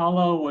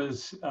Hollow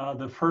was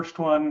the first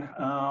one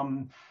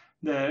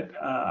that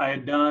I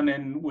had done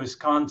in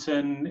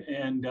Wisconsin,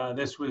 and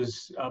this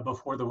was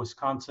before the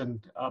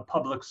Wisconsin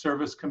Public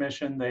Service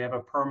Commission. They have a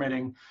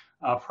permitting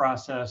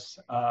process,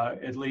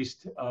 at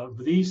least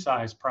of these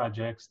size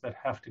projects, that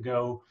have to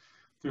go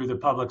through the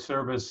Public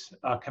Service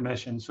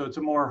Commission. So it's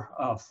a more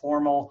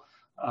formal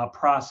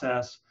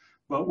process.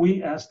 But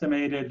we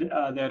estimated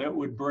that it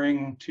would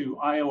bring to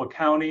Iowa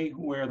County,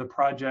 where the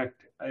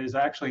project is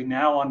actually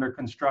now under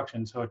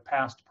construction. So it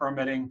passed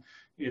permitting.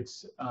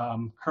 It's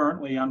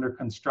currently under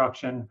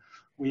construction.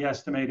 We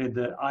estimated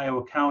that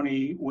Iowa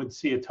County would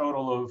see a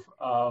total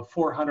of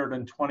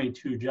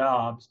 422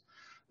 jobs.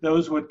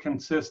 Those would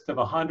consist of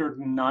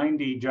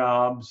 190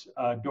 jobs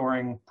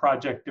during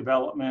project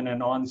development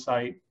and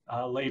on-site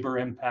labor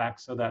impact,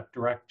 so that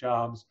direct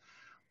jobs.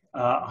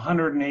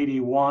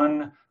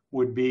 181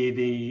 would be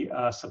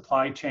the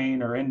supply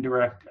chain or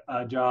indirect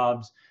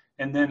jobs,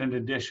 and then an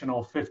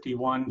additional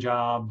 51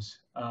 jobs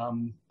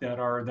that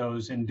are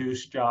those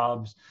induced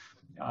jobs,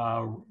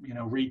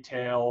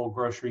 retail,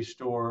 grocery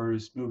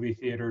stores, movie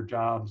theater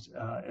jobs,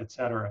 et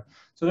cetera.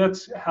 So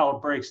that's how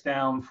it breaks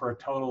down for a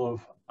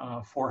total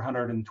of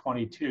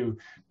 422.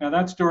 Now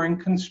that's during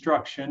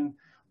construction.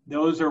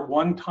 Those are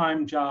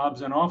one-time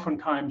jobs, and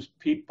oftentimes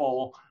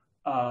people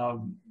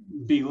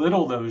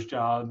belittle those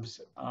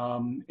jobs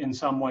in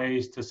some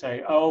ways to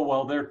say, oh,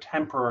 well, they're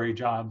temporary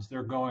jobs,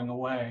 they're going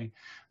away.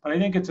 But I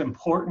think it's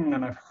important,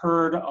 and I've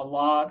heard a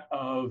lot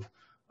of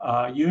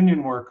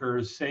union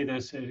workers say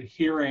this at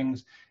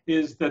hearings,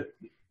 is that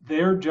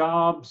their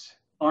jobs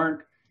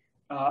are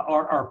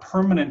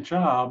permanent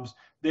jobs.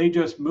 They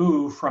just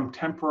move from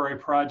temporary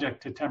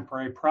project to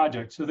temporary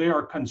project. So they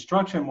are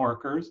construction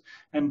workers,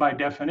 and by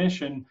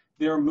definition,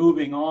 they're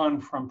moving on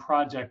from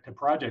project to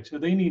project. So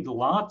they need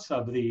lots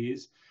of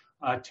these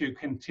to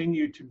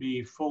continue to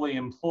be fully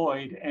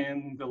employed,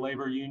 and the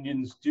labor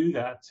unions do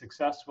that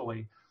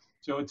successfully.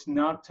 So it's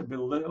not to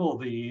belittle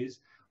these,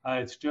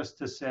 it's just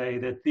to say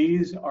that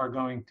these are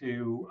going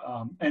to,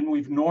 and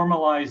we've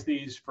normalized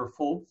these for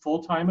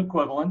full-time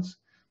equivalents.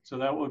 So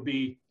that would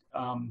be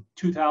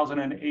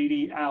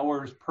 2,080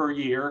 hours per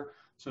year.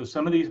 So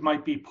some of these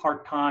might be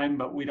part-time,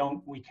 but we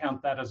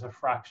count that as a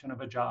fraction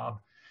of a job.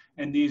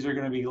 And these are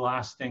going to be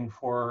lasting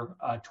for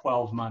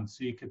 12 months.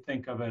 So you could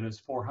think of it as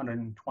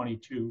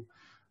 422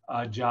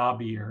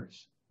 job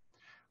years.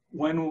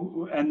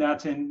 And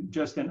that's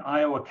just in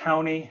Iowa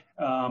County.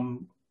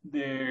 When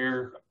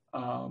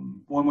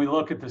we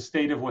look at the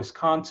state of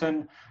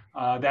Wisconsin,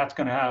 that's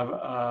going to have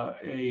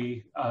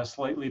a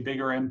slightly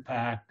bigger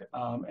impact,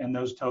 and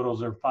those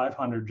totals are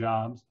 500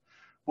 jobs.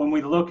 When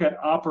we look at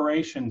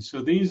operations,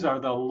 so these are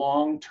the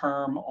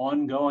long-term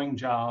ongoing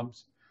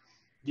jobs,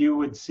 you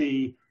would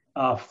see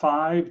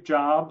 5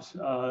 jobs.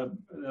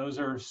 Those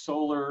are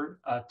solar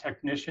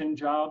technician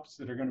jobs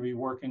that are going to be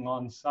working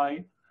on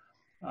site.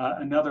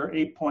 Another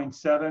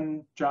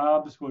 8.7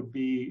 jobs would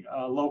be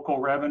local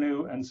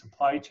revenue and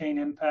supply chain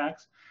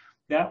impacts.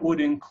 That would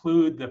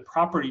include the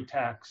property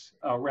tax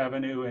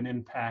revenue and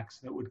impacts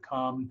that would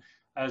come,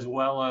 as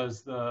well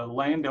as the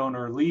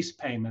landowner lease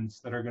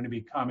payments that are going to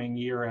be coming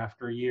year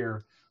after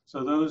year.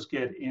 So those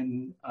get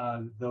in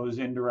those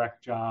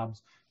indirect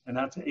jobs, and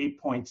that's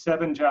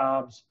 8.7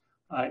 jobs.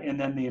 And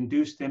then the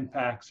induced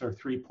impacts are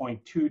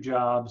 3.2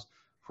 jobs,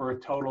 for a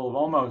total of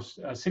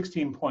almost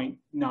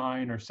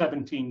 16.9 or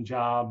 17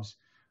 jobs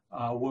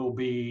will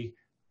be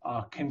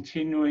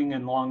continuing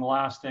and long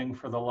lasting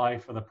for the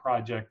life of the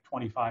project,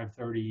 25,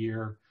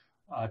 30-year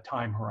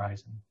time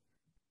horizon.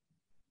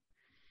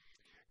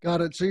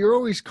 Got it. So you're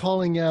always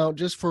calling out,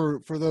 just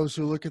for those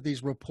who look at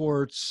these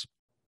reports,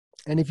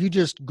 and if you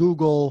just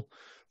Google,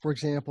 for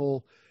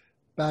example,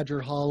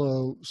 Badger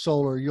Hollow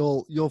Solar,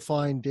 you'll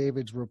find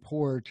David's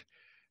report,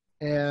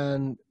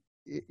 and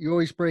you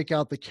always break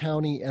out the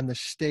county and the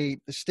state.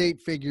 The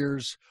state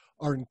figures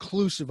are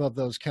inclusive of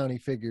those county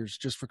figures,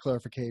 just for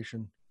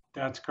clarification.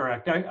 That's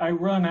correct. I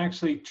run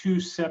actually 2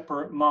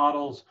 separate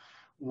models,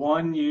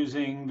 one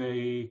using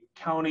the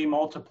county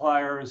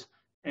multipliers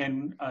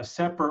and a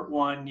separate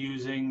one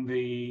using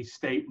the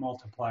state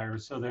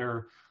multipliers. So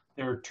there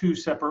are 2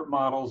 separate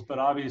models, but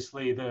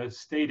obviously the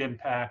state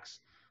impacts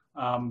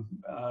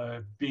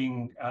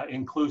being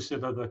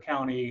inclusive of the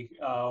county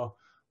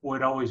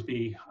would always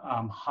be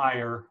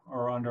higher,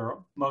 or under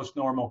most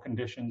normal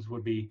conditions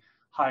would be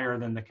higher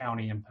than the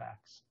county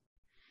impacts.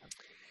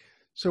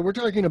 So we're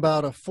talking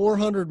about a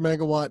 400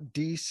 megawatt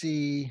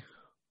DC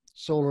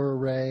solar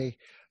array.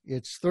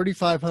 It's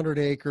 3,500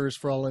 acres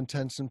for all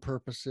intents and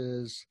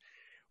purposes.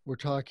 We're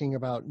talking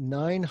about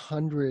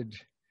 500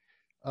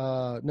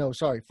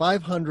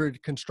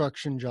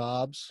 construction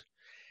jobs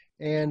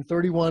and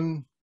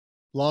 31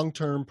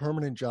 long-term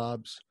permanent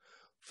jobs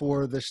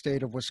for the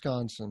state of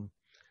Wisconsin.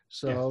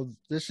 So yes,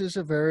 this is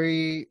a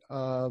very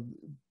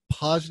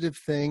positive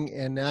thing.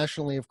 And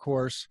nationally, of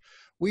course,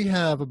 we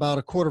have about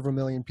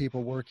 250,000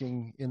 people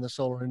working in the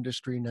solar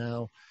industry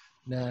now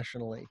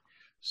nationally.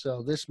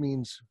 So this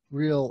means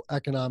real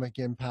economic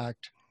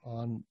impact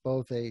on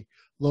both a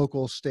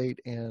local, state,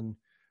 and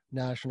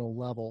national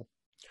level.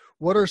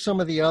 What are some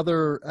of the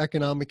other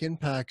economic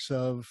impacts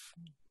of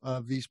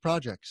these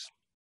projects?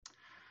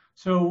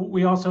 So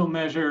we also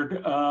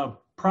measured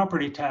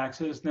property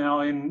taxes.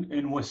 Now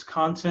in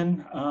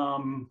Wisconsin,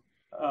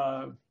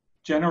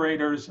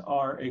 generators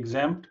are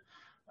exempt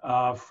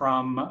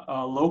from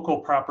local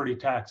property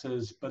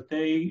taxes, but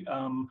they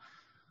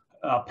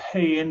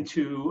pay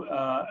into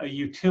a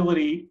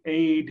utility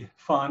aid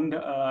fund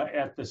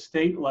at the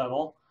state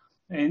level,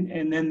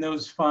 and then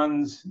those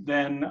funds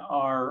then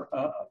are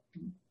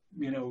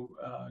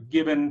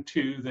given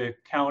to the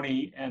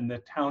county and the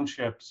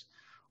townships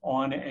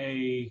on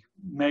a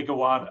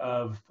megawatt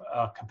of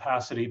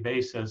capacity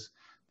basis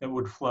that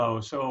would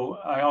flow. So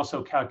I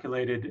also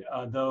calculated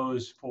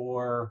those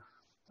for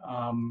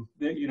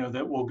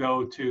that will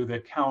go to the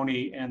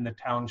county and the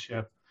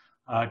township,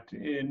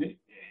 and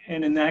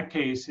in that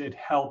case, it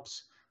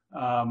helps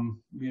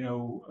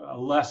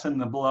lessen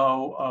the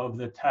blow of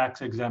the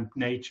tax exempt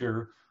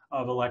nature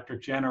of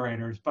electric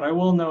generators. But I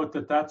will note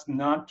that that's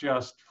not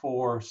just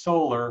for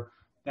solar,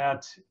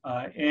 that's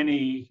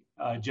any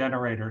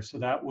generator. So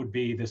that would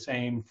be the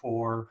same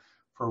for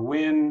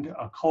wind,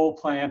 a coal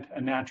plant,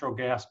 a natural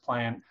gas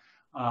plant.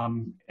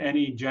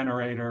 Any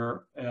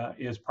generator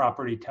is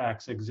property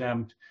tax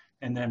exempt,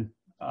 and then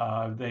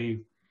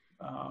they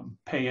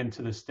pay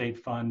into the state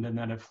fund, and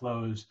then it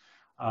flows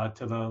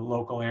to the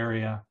local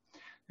area.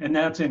 And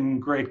that's in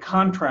great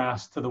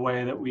contrast to the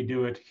way that we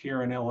do it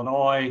here in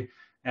Illinois.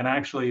 And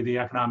actually the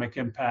economic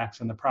impacts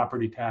and the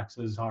property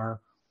taxes are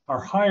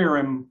higher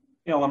in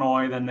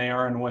Illinois than they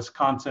are in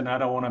Wisconsin. I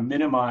don't want to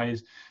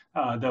minimize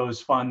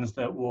those funds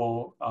that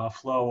will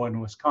flow in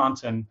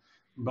Wisconsin,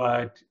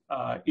 but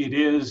it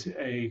is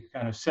a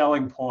kind of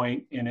selling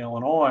point in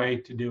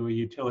Illinois to do a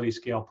utility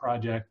scale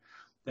project,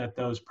 that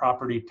those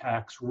property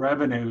tax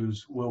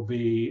revenues will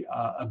be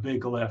a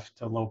big lift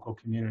to local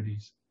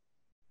communities.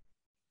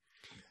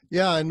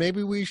 Yeah, and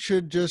maybe we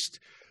should just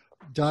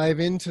dive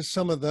into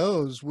some of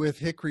those with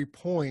Hickory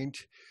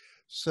Point.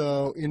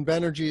 So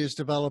Invenergy is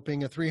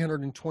developing a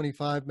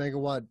 325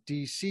 megawatt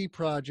DC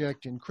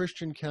project in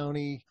Christian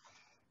County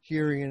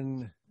here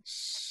in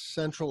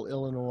central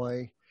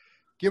Illinois.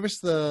 Give us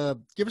the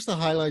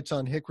highlights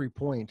on Hickory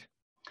Point.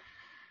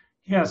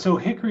 Yeah, so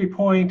Hickory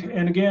Point,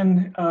 and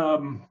again,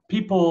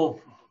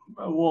 people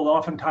will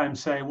oftentimes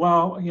say,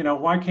 well,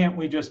 why can't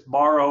we just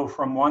borrow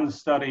from one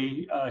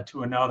study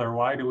to another?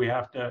 Why do we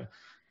have to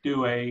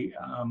do a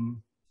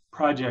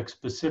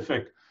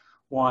project-specific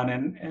one?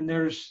 And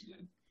there's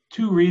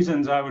 2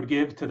 reasons I would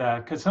give to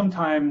that, because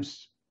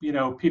sometimes,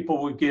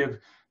 people would give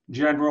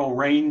general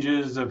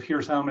ranges of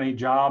here's how many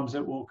jobs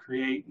it will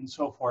create and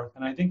so forth.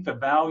 And I think the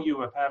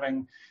value of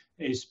having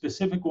a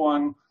specific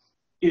one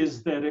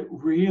is that it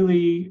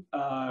really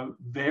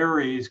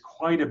varies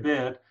quite a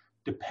bit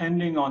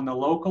depending on the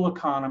local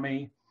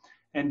economy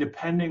and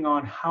depending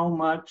on how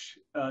much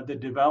the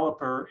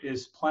developer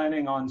is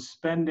planning on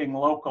spending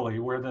locally,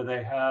 whether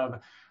they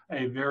have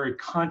a very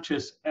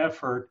conscious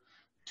effort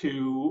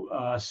to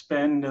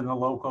spend in the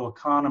local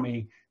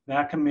economy,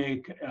 that can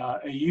make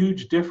a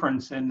huge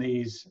difference in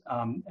these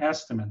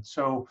estimates.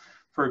 So,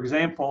 for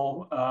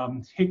example,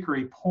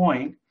 Hickory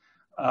Point,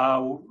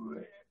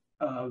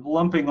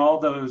 lumping all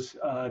those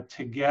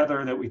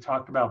together that we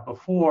talked about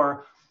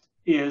before,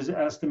 is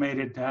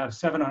estimated to have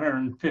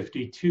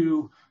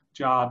 752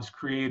 jobs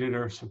created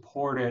or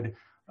supported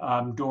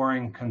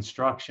during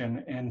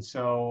construction. And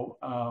so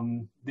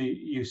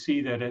you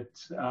see that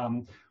it's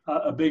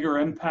a bigger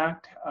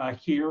impact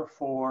here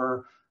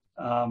for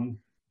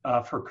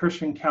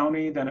Christian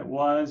County than it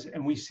was.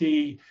 And we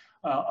see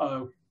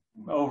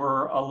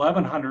over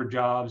 1,100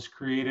 jobs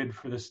created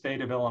for the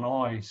state of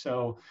Illinois.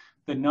 So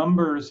the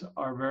numbers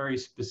are very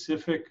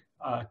specific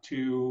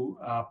to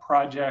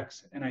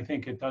projects, and I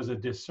think it does a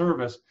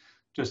disservice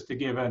just to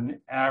give an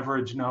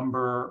average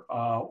number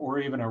or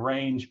even a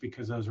range,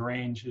 because those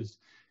ranges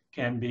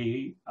can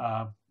be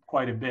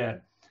quite a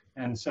bit.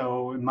 And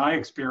so in my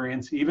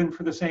experience, even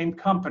for the same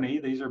company,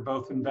 these are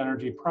both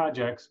Invenergy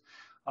projects,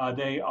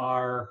 they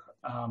are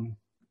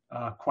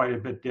quite a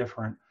bit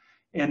different.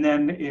 And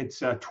then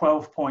it's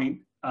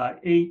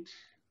 12.8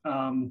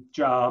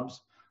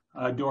 jobs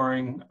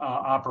during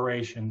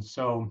operations.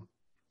 So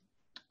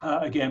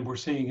again, we're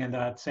seeing in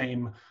that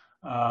same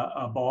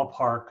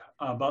ballpark,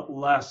 but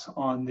less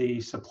on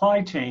the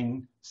supply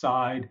chain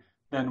side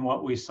than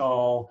what we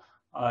saw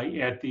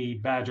at the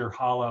Badger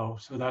Hollow.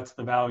 So that's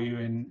the value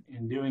in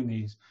doing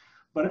these.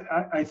 But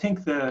I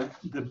think the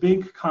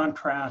big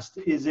contrast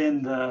is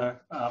in the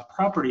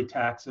property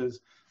taxes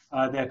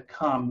that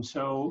come.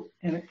 So,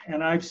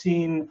 and I've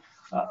seen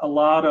a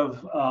lot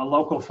of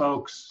local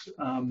folks,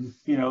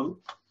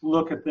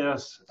 look at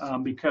this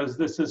because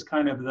this is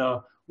kind of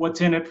the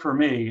what's in it for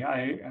me.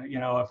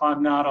 If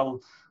I'm not a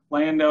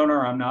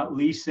landowner, I'm not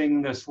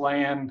leasing this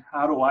land,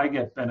 how do I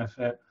get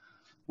benefit?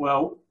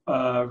 Well,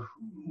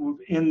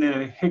 in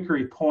the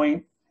Hickory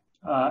Point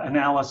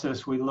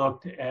analysis, we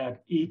looked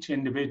at each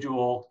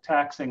individual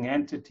taxing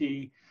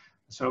entity.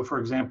 So for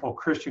example,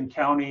 Christian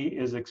County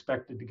is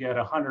expected to get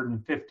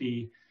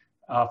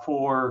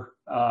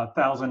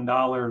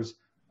 $154,000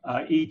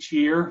 each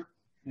year.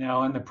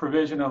 Now, in the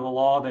provision of the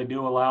law, they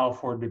do allow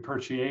for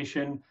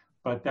depreciation,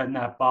 but then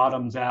that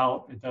bottoms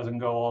out. It doesn't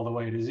go all the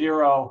way to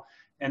zero.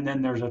 And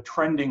then there's a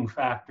trending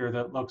factor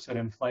that looks at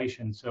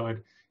inflation. So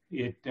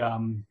it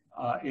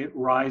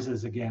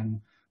rises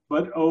again.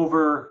 But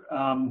over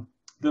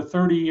the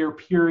 30-year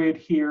period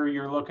here,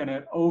 you're looking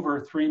at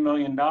over $3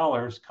 million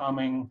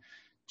coming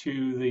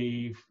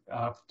to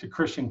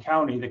Christian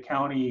County, the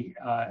county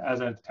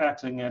as a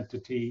taxing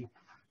entity.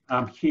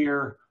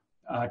 Here,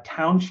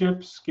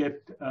 townships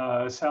get,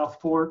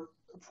 South Fork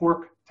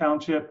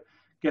Township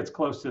gets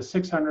close to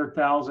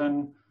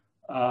 600,000.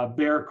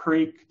 Bear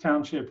Creek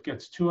Township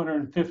gets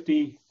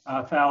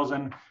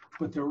 250,000.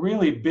 But the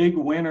really big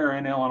winner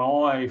in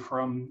Illinois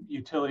from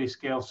utility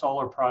scale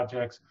solar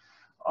projects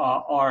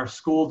are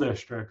school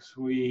districts.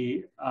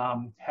 We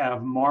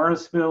have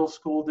Morrisville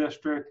School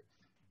District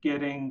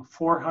getting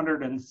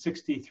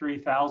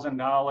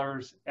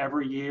 $463,000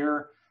 every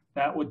year.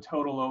 That would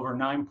total over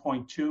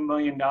 $9.2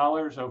 million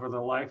over the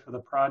life of the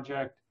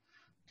project.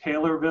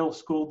 Taylorville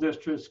School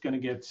District is going to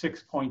get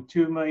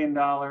 $6.2 million,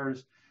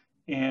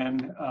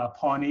 and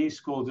Pawnee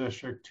School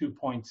District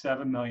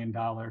 $2.7 million.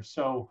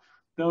 So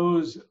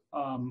those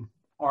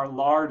are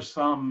large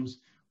sums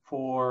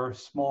for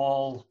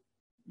small,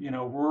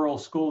 rural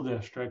school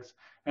districts.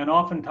 And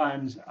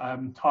oftentimes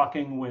I'm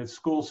talking with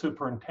school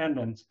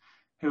superintendents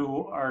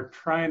who are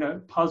trying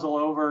to puzzle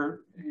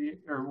over,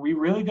 are we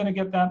really going to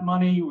get that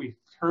money? We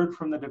heard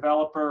from the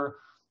developer,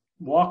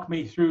 walk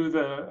me through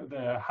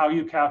the how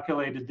you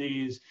calculated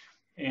these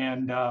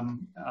and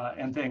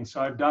things.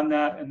 So I've done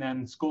that, and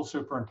then school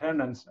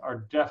superintendents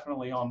are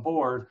definitely on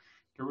board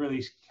to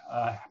really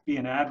be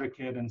an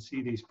advocate and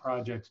see these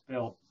projects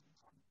built.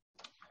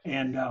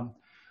 And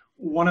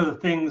one of the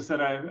things that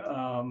I've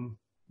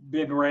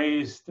been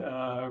raised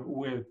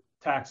with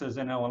taxes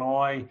in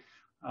Illinois,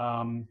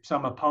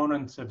 some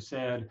opponents have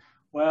said,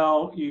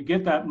 well, you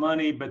get that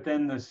money, but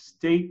then the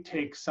state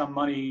takes some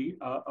money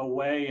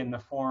away in the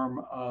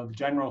form of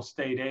general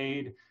state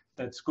aid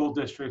that school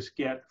districts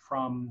get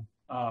from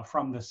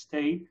the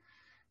state.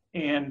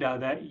 And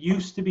that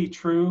used to be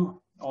true,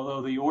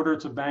 although the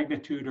orders of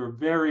magnitude are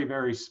very,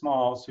 very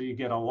small. So you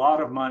get a lot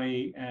of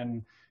money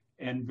and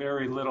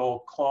very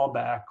little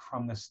clawback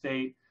from the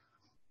state.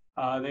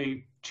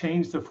 They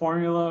changed the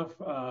formula,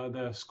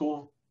 the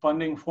school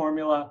funding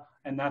formula,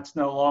 and that's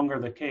no longer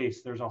the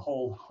case. There's a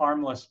whole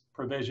harmless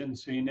provision,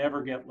 so you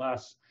never get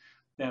less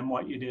than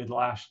what you did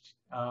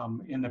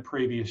in the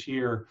previous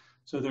year.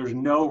 So there's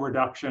no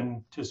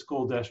reduction to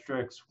school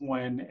districts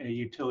when a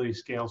utility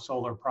scale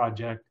solar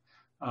project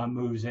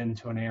moves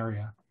into an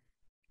area.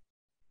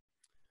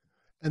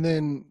 And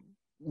then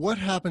what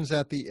happens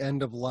at the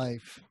end of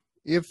life?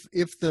 If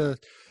the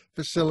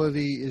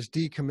facility is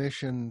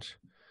decommissioned,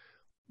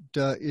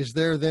 is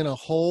there then a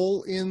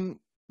hole in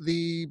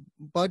the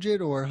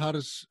budget, or how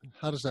does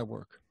that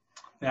work?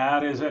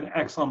 That is an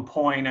excellent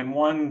point, and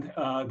one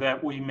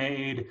that we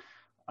made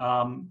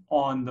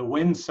on the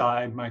wind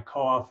side. My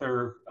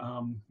co-author,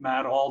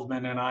 Matt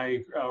Aldman, and I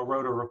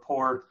wrote a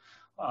report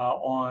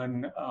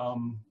on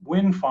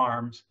wind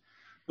farms.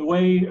 The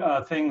way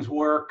things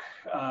work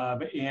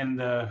in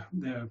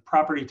the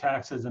property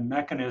taxes and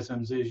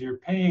mechanisms is you're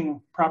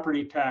paying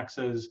property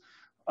taxes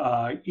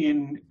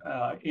in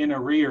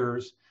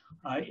arrears.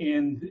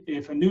 And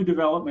if a new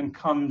development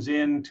comes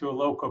into a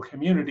local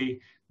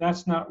community,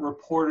 that's not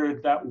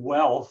reported, that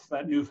wealth,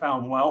 that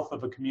newfound wealth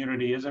of a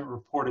community isn't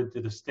reported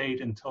to the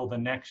state until the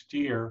next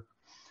year.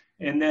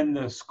 And then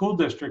the school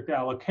district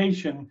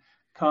allocation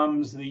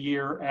comes the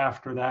year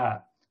after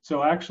that.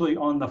 So actually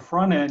on the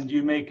front end,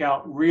 you make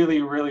out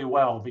really, really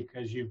well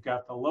because you've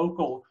got the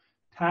local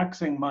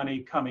taxing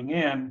money coming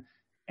in,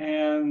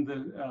 and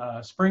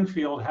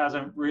Springfield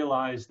hasn't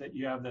realized that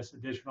you have this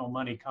additional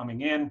money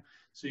coming in.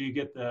 So you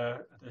get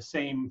the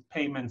same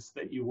payments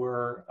that you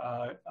were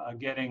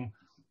getting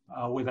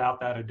without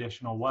that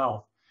additional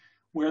wealth.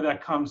 Where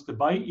that comes to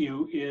bite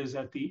you is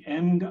at the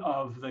end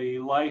of the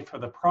life of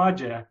the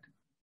project,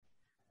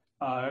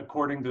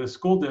 according to the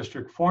school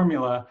district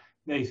formula,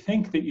 they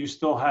think that you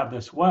still have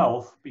this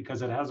wealth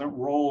because it hasn't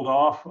rolled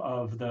off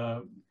of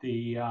the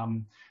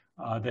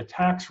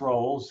tax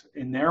rolls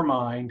in their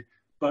mind,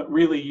 but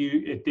really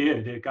it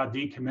did. It got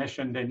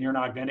decommissioned and you're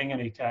not getting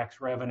any tax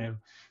revenue.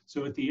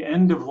 So at the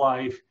end of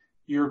life,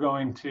 you're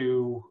going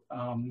to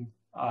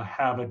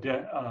have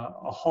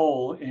a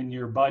hole in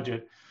your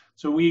budget.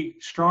 So we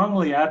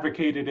strongly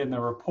advocated in the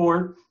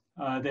report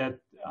that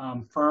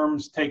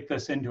firms take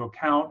this into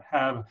account,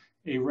 have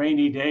a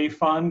rainy day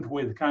fund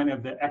with kind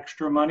of the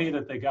extra money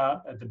that they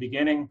got at the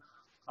beginning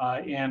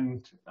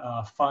and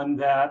fund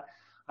that.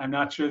 I'm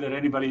not sure that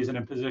anybody's in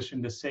a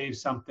position to save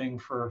something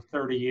for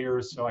 30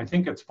 years, so I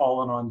think it's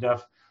fallen on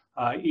deaf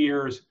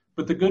ears.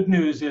 But the good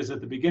news is at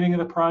the beginning of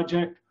the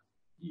project,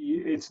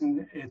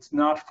 it's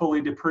not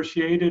fully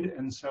depreciated,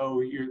 and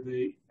so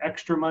the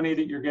extra money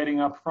that you're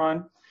getting up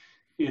front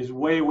is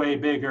way, way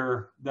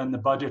bigger than the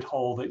budget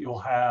hole that you'll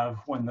have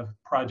when the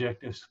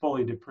project is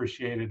fully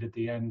depreciated at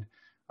the end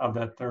of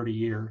that 30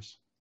 years.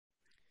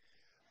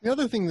 The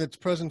other thing that's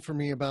present for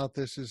me about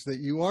this is that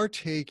you are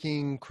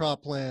taking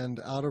cropland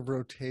out of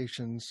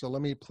rotation. So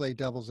let me play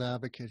devil's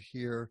advocate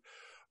here.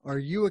 Are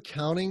you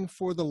accounting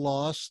for the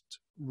lost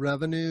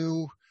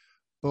revenue,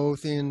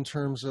 both in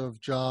terms of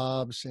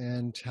jobs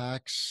and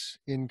tax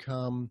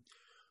income,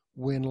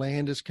 when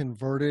land is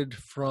converted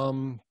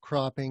from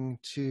cropping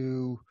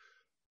to,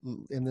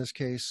 in this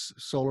case,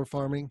 solar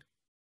farming?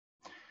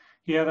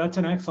 Yeah, that's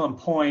an excellent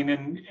point,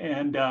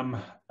 and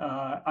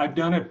I've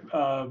done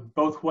it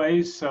both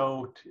ways.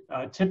 So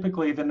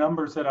typically, the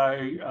numbers that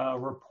I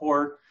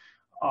report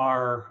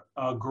are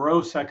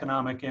gross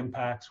economic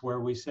impacts, where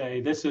we say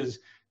this is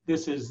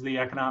the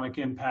economic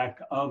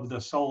impact of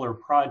the solar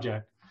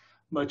project.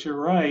 But you're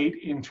right,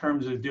 in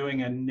terms of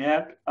doing a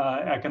net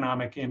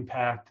economic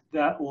impact,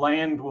 that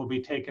land will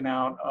be taken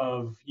out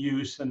of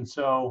use, and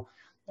so.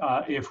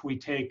 If we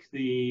take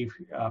the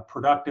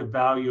productive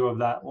value of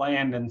that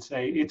land and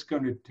say it's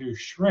going to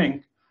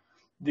shrink,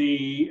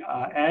 the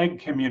ag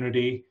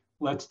community,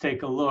 let's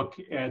take a look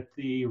at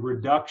the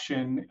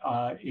reduction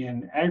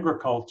in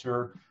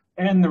agriculture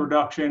and the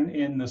reduction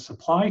in the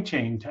supply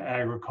chain to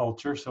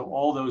agriculture. So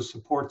all those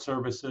support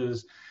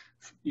services,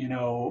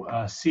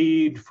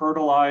 seed,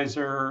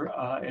 fertilizer,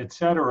 et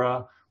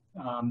cetera,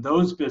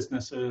 those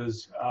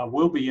businesses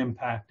will be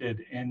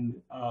impacted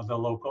in the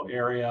local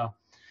area.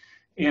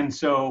 And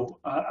so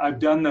I've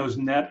done those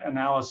net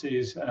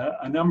analyses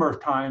a number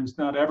of times,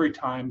 not every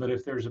time, but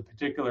if there's a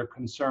particular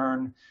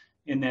concern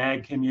in the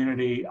ag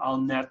community, I'll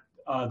net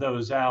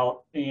those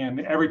out. And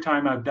every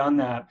time I've done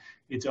that,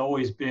 it's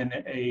always been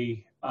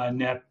a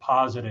net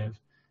positive.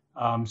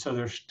 So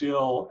there's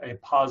still a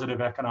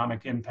positive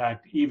economic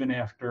impact even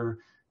after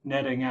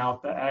netting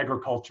out the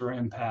agriculture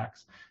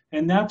impacts.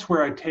 And that's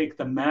where I take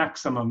the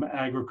maximum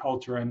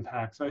agriculture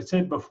impacts. I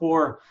said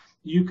before,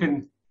 you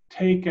can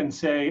take and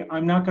say,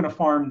 I'm not going to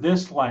farm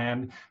this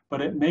land,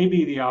 but it may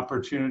be the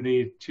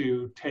opportunity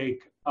to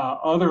take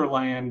other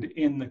land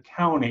in the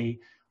county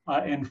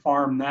and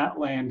farm that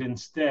land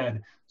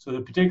instead. So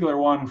the particular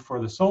one for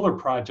the solar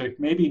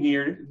project maybe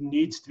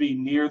needs to be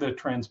near the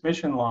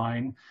transmission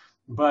line,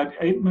 but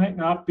it might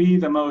not be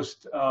the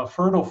most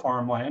fertile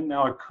farmland.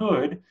 Now it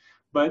could,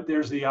 but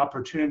there's the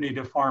opportunity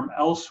to farm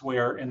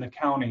elsewhere in the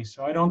county.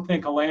 So I don't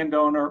think a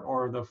landowner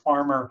or the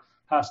farmer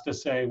has to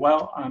say,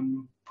 well,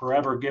 I'm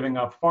forever giving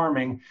up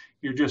farming.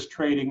 You're just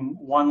trading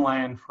one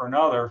land for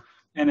another.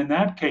 And in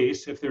that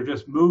case, if they're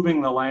just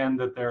moving the land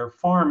that they're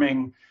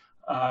farming,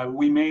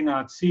 we may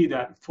not see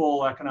that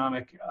full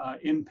economic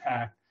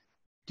impact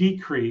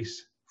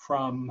decrease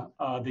from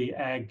the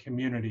ag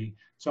community.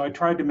 So I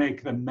tried to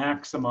make the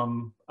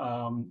maximum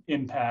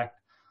impact,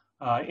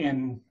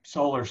 and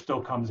solar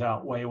still comes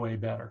out way, way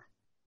better.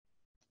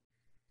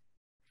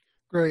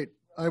 Great.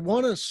 I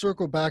want to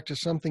circle back to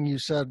something you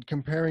said,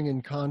 comparing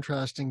and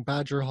contrasting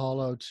Badger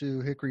Hollow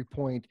to Hickory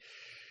Point.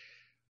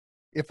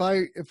 If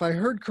I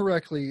heard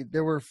correctly,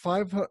 there were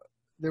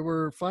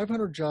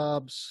 500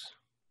 jobs,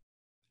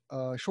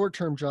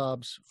 short-term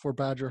jobs for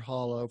Badger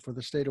Hollow for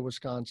the state of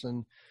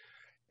Wisconsin,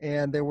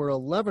 and there were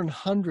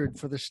 1,100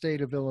 for the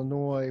state of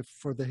Illinois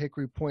for the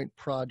Hickory Point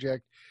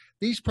project.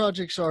 These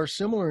projects are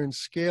similar in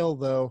scale,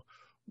 though.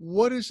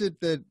 What is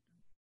it that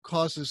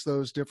causes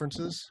those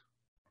differences?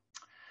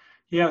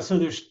 Yeah, so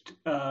there's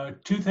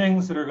two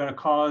things that are going to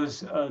cause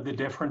the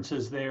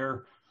differences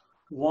there.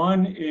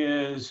 One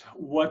is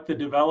what the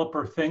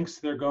developer thinks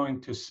they're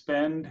going to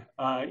spend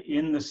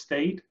in the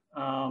state.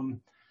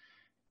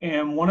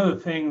 And one of the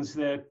things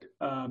that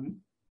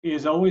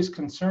is always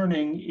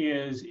concerning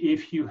is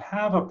if you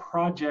have a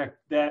project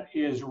that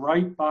is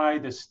right by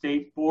the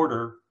state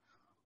border,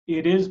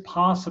 it is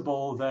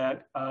possible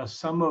that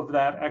some of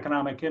that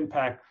economic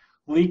impact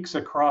leaks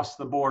across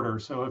the border.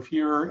 So if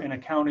you're in a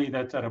county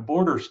that's at a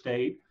border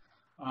state,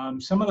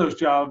 some of those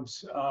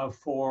jobs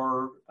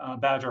for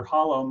Badger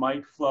Hollow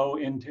might flow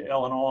into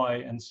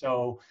Illinois. And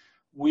so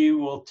we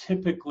will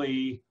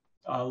typically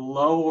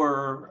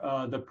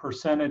lower the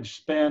percentage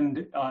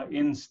spend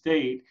in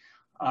state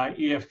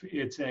if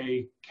it's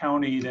a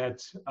county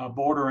that's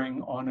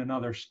bordering on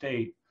another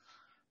state.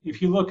 If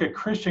you look at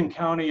Christian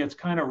County, it's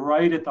kind of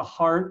right at the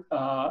heart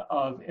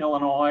of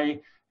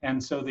Illinois.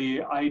 And so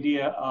the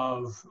idea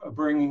of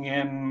bringing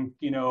in,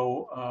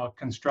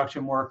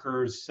 construction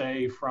workers,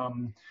 say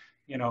from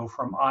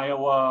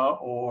Iowa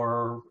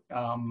or,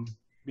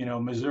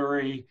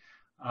 Missouri,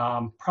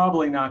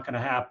 probably not going to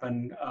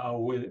happen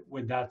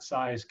with that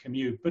size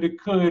commute, but it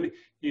could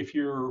if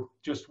you're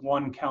just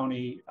one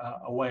county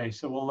away.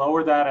 So we'll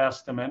lower that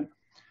estimate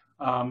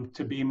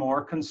to be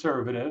more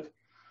conservative.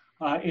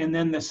 And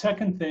then the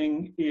second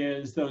thing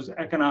is those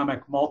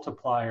economic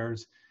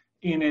multipliers.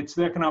 And it's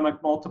the economic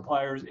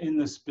multipliers in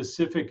the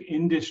specific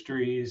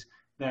industries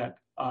that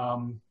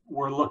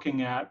we're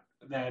looking at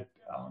that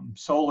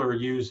solar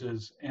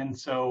uses. And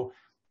so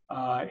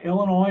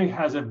Illinois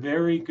has a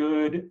very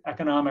good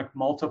economic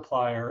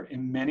multiplier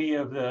in many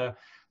of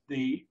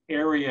the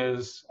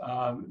areas,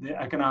 the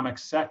economic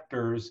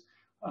sectors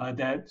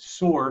that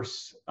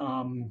source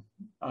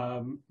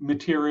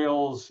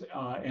materials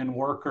and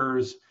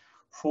workers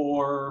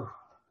for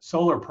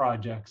solar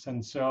projects.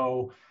 And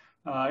so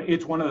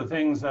it's one of the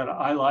things that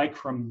I like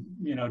from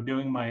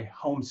doing my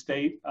home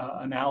state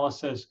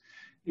analysis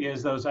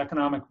is those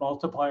economic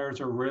multipliers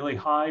are really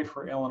high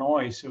for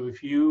Illinois. So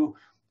if you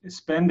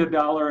spend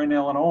 $1 in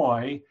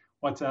Illinois,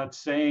 what that's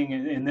saying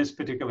in this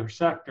particular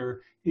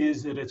sector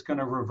is that it's going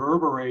to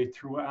reverberate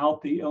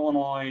throughout the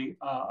Illinois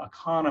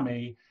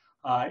economy,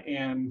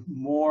 and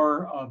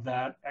more of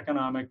that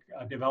economic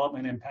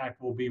development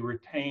impact will be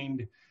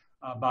retained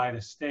by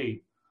the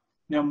state.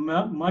 Now,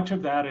 much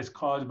of that is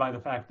caused by the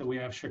fact that we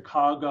have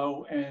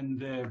Chicago and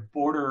the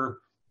border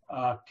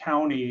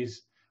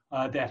counties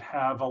that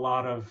have a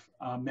lot of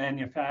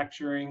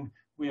manufacturing.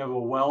 We have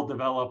a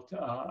well-developed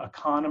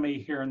economy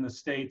here in the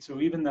state. So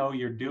even though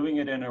you're doing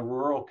it in a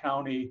rural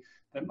county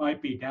that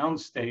might be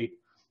downstate,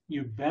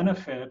 you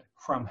benefit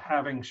from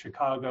having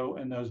Chicago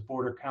and those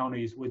border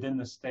counties within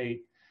the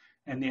state,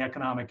 and the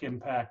economic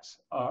impacts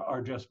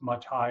are just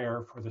much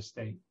higher for the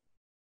state.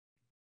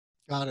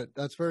 Got it.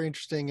 That's very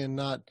interesting and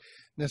not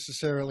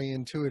necessarily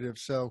intuitive.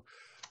 So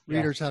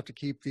readers have to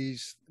keep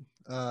these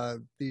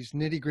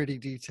nitty-gritty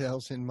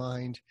details in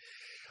mind.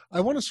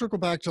 I want to circle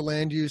back to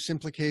land use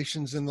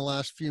implications in the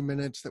last few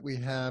minutes that we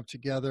have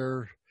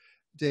together,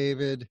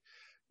 David.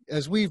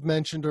 As we've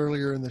mentioned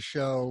earlier in the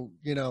show,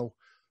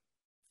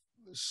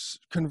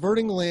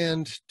 converting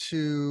land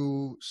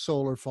to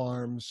solar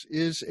farms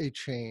is a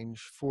change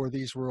for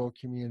these rural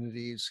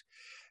communities.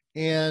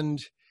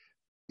 And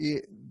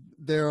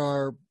there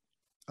are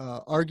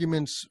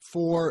arguments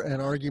for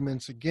and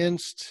arguments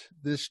against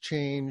this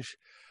change.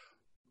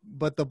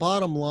 But the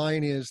bottom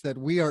line is that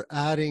we are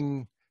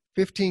adding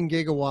 15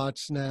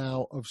 gigawatts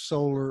now of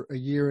solar a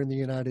year in the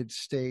United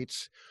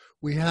States.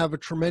 We have a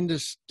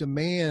tremendous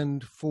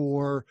demand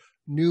for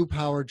new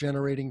power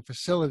generating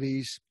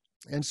facilities.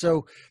 And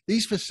so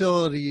these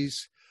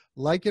facilities,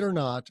 like it or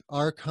not,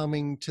 are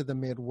coming to the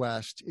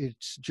Midwest.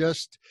 It's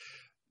just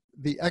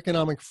the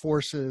economic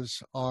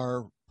forces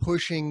are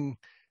pushing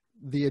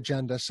the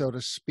agenda, so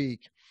to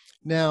speak.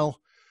 Now,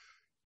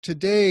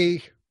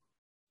 today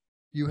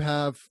you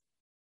have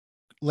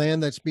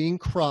land that's being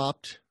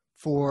cropped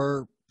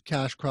for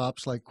cash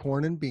crops like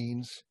corn and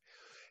beans,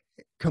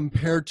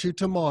 compared to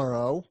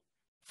tomorrow,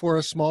 for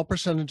a small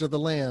percentage of the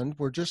land.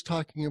 We're just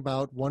talking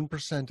about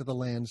 1% of the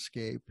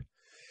landscape.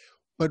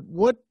 But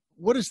what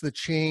is the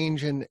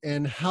change,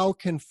 and how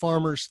can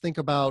farmers think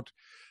about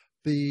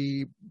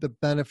the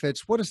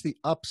benefits? What is the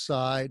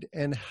upside,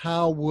 and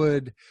how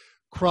would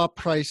crop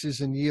prices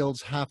and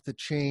yields have to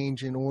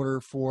change in order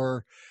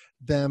for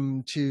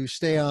them to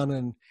stay on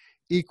an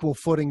equal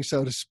footing,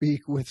 so to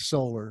speak, with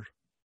solar?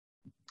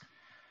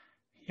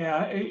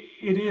 Yeah,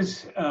 it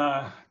is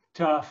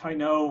tough, I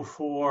know,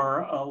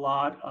 for a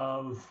lot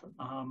of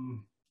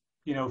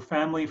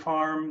family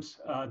farms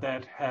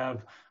that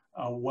have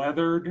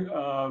weathered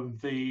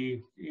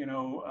the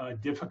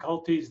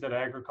difficulties that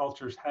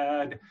agriculture's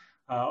had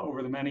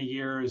over the many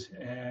years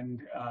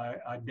and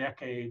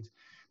decades,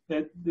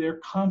 that they're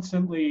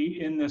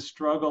constantly in this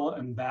struggle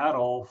and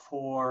battle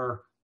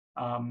for,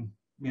 to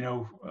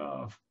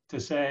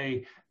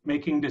say,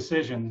 making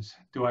decisions.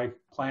 Do I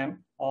plant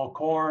all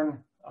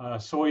corn,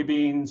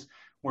 soybeans?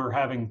 We're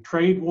having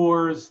trade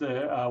wars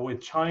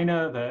with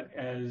China that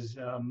is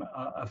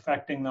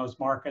affecting those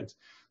markets.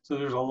 So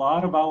there's a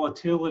lot of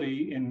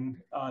volatility in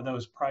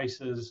those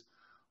prices.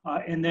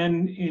 And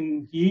then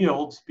in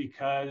yields,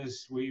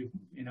 because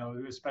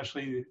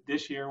especially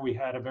this year, we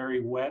had a very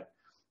wet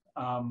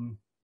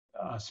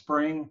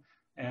spring,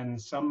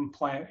 and some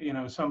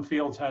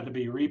fields had to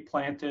be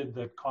replanted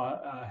that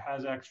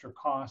has extra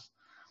cost.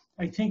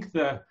 I think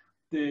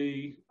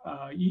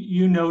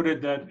you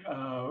noted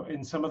that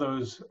in some of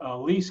those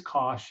lease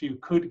costs, you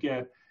could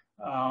get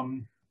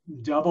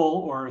double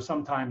or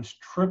sometimes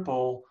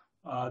triple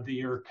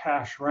your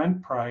cash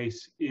rent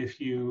price if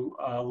you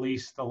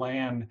lease the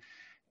land.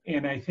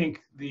 And I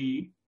think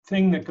the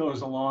thing that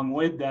goes along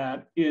with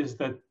that is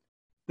that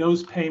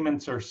those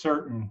payments are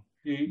certain.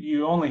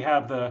 You only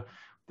have the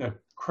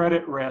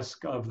credit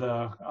risk of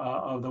the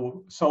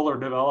solar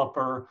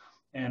developer,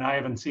 and I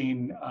haven't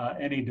seen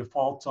any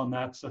defaults on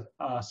that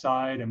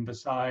side. And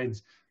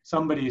besides,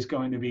 somebody's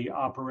going to be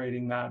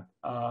operating that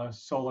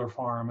solar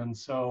farm, and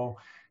so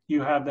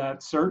you have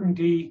that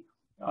certainty.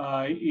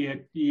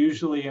 It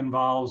usually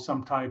involves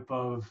some type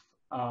of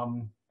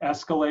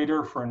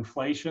escalator for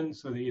inflation,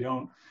 so that you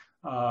don't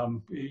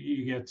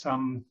you get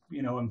some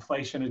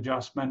inflation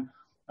adjustment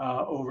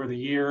over the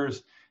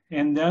years.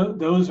 And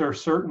those are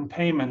certain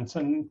payments.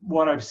 And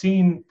what I've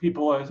seen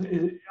people,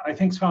 I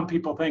think some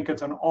people think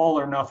it's an all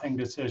or nothing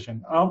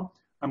decision. Oh,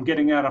 I'm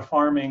getting out of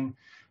farming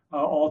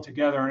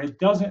altogether. And it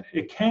doesn't,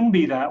 it can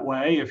be that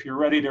way if you're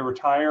ready to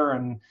retire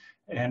and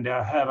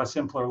have a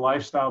simpler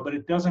lifestyle, but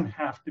it doesn't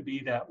have to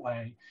be that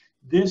way.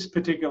 This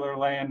particular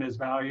land is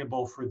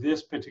valuable for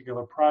this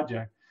particular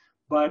project.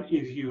 But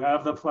if you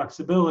have the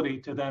flexibility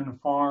to then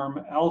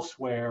farm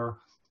elsewhere,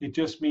 it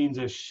just means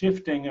a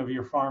shifting of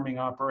your farming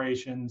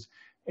operations.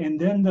 And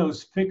then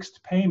those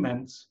fixed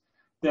payments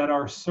that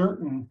are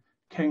certain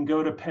can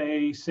go to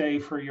pay, say,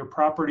 for your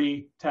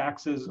property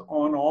taxes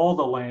on all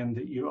the land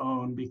that you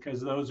own, because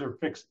those are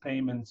fixed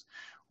payments.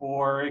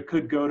 Or it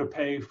could go to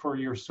pay for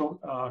your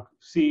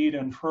seed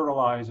and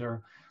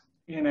fertilizer.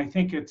 And I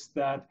think it's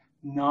that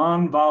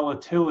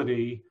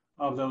non-volatility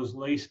of those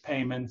lease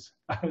payments,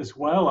 as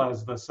well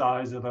as the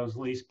size of those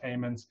lease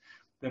payments,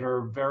 that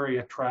are very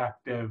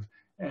attractive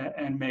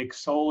and make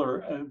solar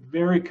a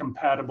very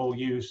compatible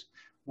use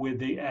with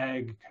the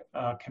ag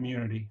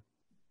community.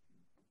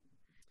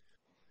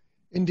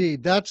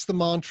 Indeed, that's the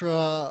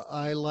mantra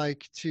I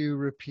like to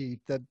repeat,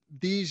 that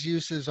these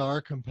uses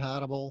are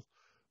compatible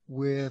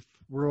with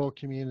rural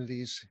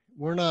communities.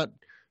 We're not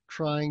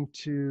trying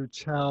to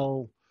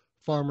tell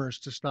farmers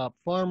to stop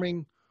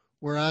farming.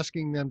 We're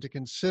asking them to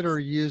consider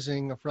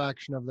using a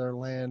fraction of their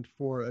land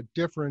for a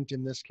different,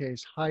 in this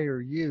case,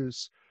 higher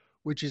use,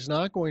 which is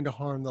not going to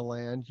harm the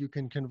land. You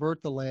can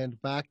convert the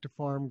land back to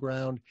farm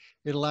ground.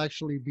 It'll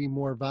actually be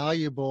more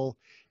valuable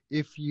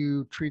if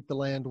you treat the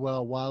land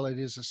well while it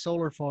is a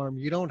solar farm.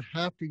 You don't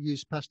have to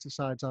use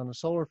pesticides on a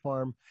solar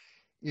farm.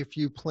 If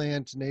you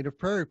plant native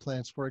prairie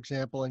plants, for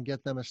example, and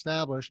get them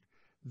established,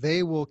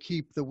 they will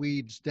keep the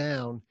weeds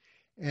down.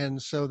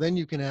 And so then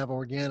you can have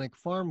organic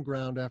farm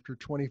ground after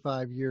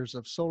 25 years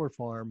of solar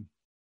farm.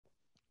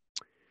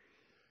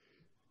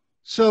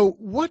 So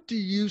what do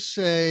you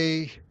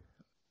say,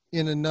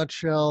 in a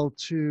nutshell,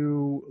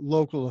 to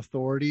local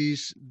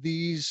authorities?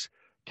 These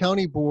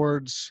county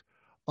boards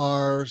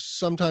are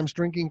sometimes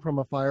drinking from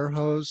a fire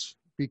hose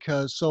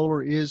because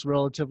solar is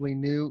relatively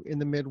new in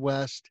the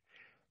Midwest,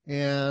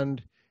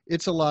 and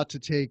it's a lot to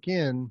take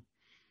in.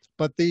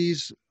 But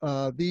these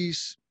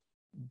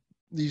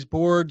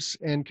boards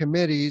and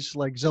committees,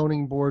 like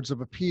zoning boards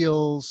of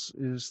appeals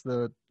is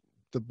the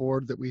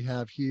board that we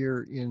have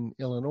here in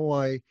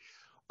Illinois,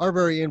 are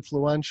very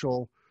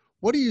influential.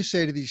 What do you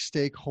say to these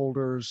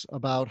stakeholders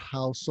about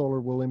how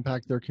solar will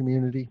impact their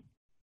community?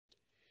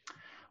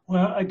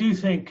 Well, I do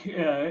think,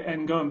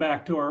 and going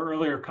back to our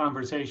earlier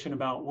conversation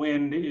about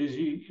wind, is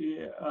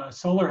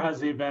solar has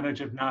the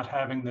advantage of not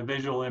having the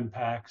visual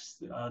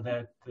impacts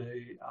that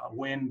the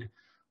wind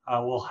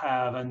will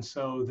have. And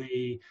so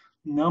the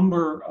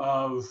number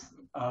of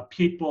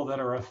people that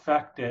are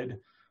affected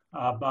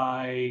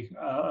by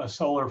a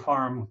solar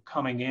farm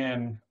coming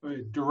in,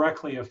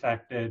 directly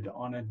affected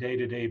on a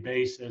day-to-day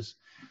basis,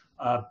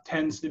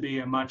 tends to be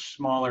a much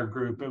smaller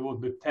group. It will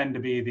tend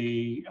to be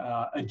the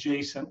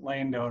adjacent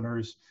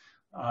landowners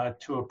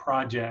to a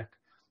project.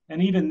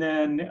 And even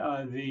then,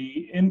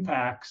 the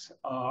impacts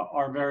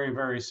are very,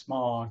 very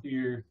small.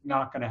 You're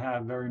not going to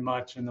have very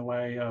much in the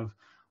way of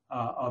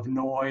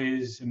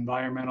noise,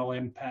 environmental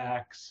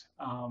impacts,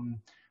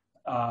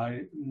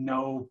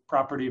 no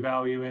property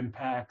value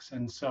impacts.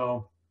 And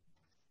so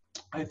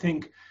I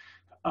think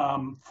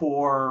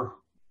for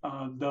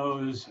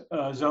those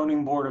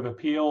zoning board of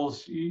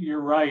appeals,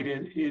 you're right.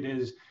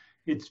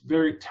 It's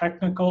very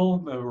technical.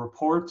 The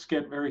reports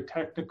get very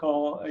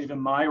technical. Even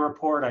my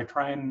report, I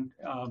try and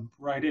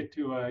write it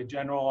to a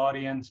general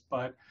audience,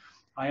 but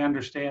I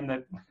understand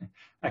that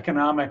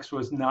economics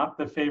was not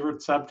the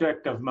favorite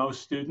subject of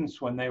most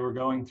students when they were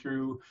going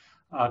through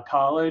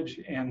college,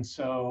 and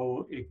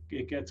so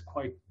it gets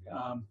quite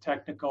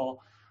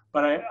technical.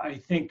 But I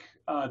think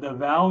the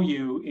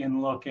value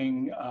in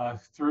looking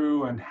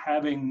through and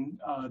having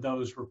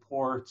those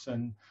reports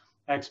and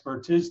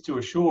experts is to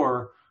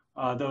assure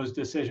those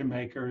decision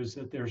makers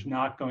that there's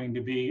not going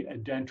to be a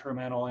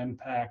detrimental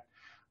impact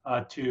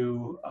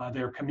to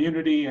their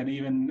community and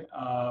even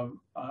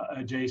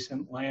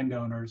adjacent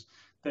landowners,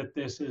 that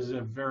this is a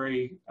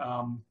very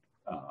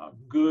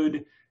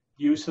good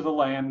use of the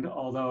land,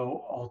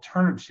 although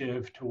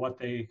alternative to what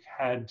they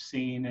had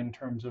seen in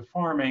terms of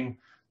farming,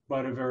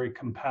 but a very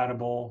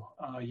compatible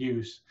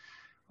use.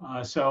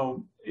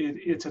 So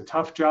it's a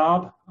tough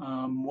job.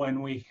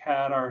 When we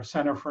had our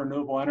Center for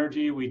Renewable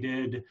Energy, we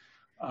did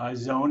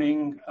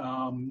zoning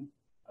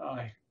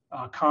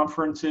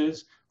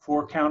conferences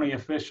for county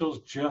officials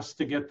just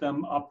to get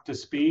them up to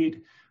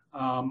speed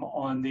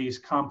on these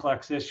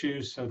complex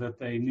issues so that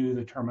they knew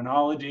the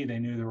terminology, they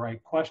knew the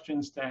right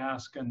questions to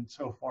ask and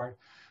so forth.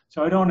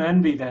 So I don't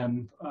envy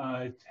them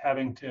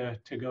having to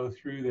go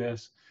through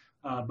this.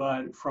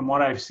 But from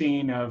what I've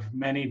seen of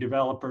many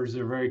developers,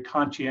 they're very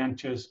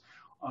conscientious,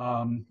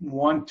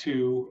 want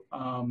to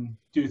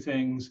do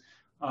things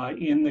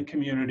in the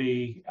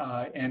community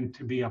and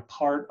to be a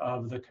part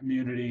of the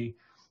community.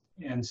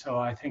 And so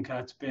I think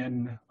that's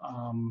been,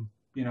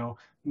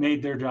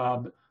 made their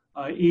job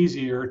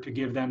easier to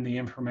give them the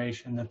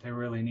information that they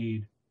really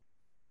need.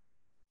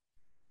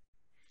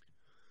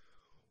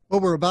 Well,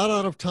 we're about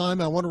out of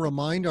time. I want to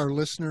remind our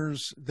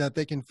listeners that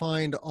they can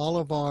find all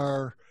of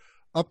our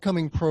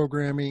upcoming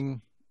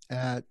programming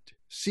at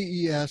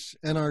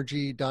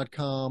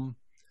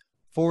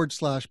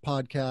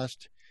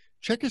cesnrg.com/podcast.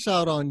 Check us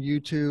out on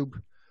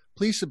YouTube.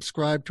 Please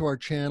subscribe to our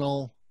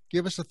channel.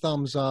 Give us a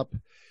thumbs up.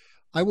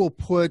 I will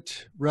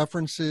put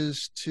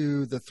references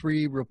to the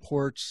 3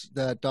 reports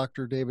that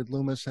Dr. David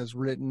Loomis has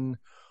written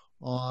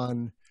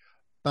on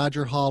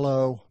Badger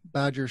Hollow,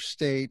 Badger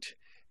State,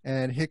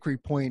 and Hickory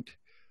Point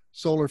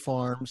solar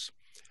farms.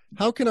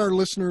 How can our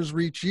listeners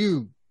reach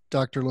you,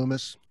 Dr.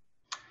 Loomis?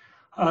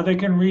 They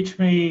can reach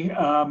me.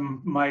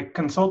 My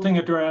consulting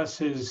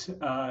address is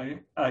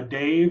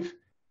Dave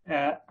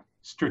at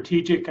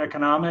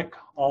strategiceconomic,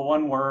 all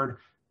one word,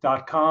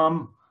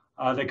 .com.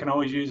 They can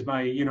always use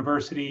my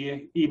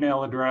university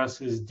email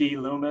address is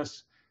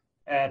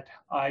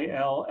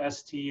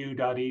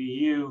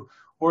dloomis@ilstu.edu,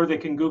 or they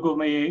can Google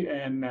me,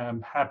 and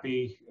I'm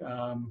happy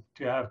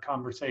to have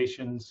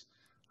conversations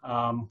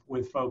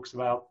with folks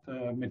about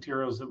the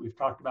materials that we've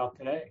talked about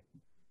today.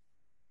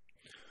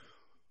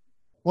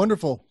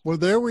 Wonderful. Well,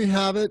 there we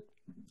have it.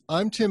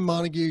 I'm Tim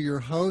Montague, your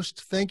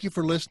host. Thank you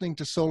for listening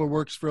to Solar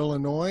Works for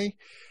Illinois,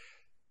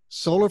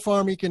 Solar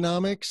Farm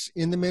Economics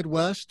in the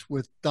Midwest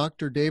with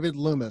Dr. David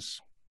Loomis.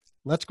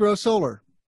 Let's grow solar.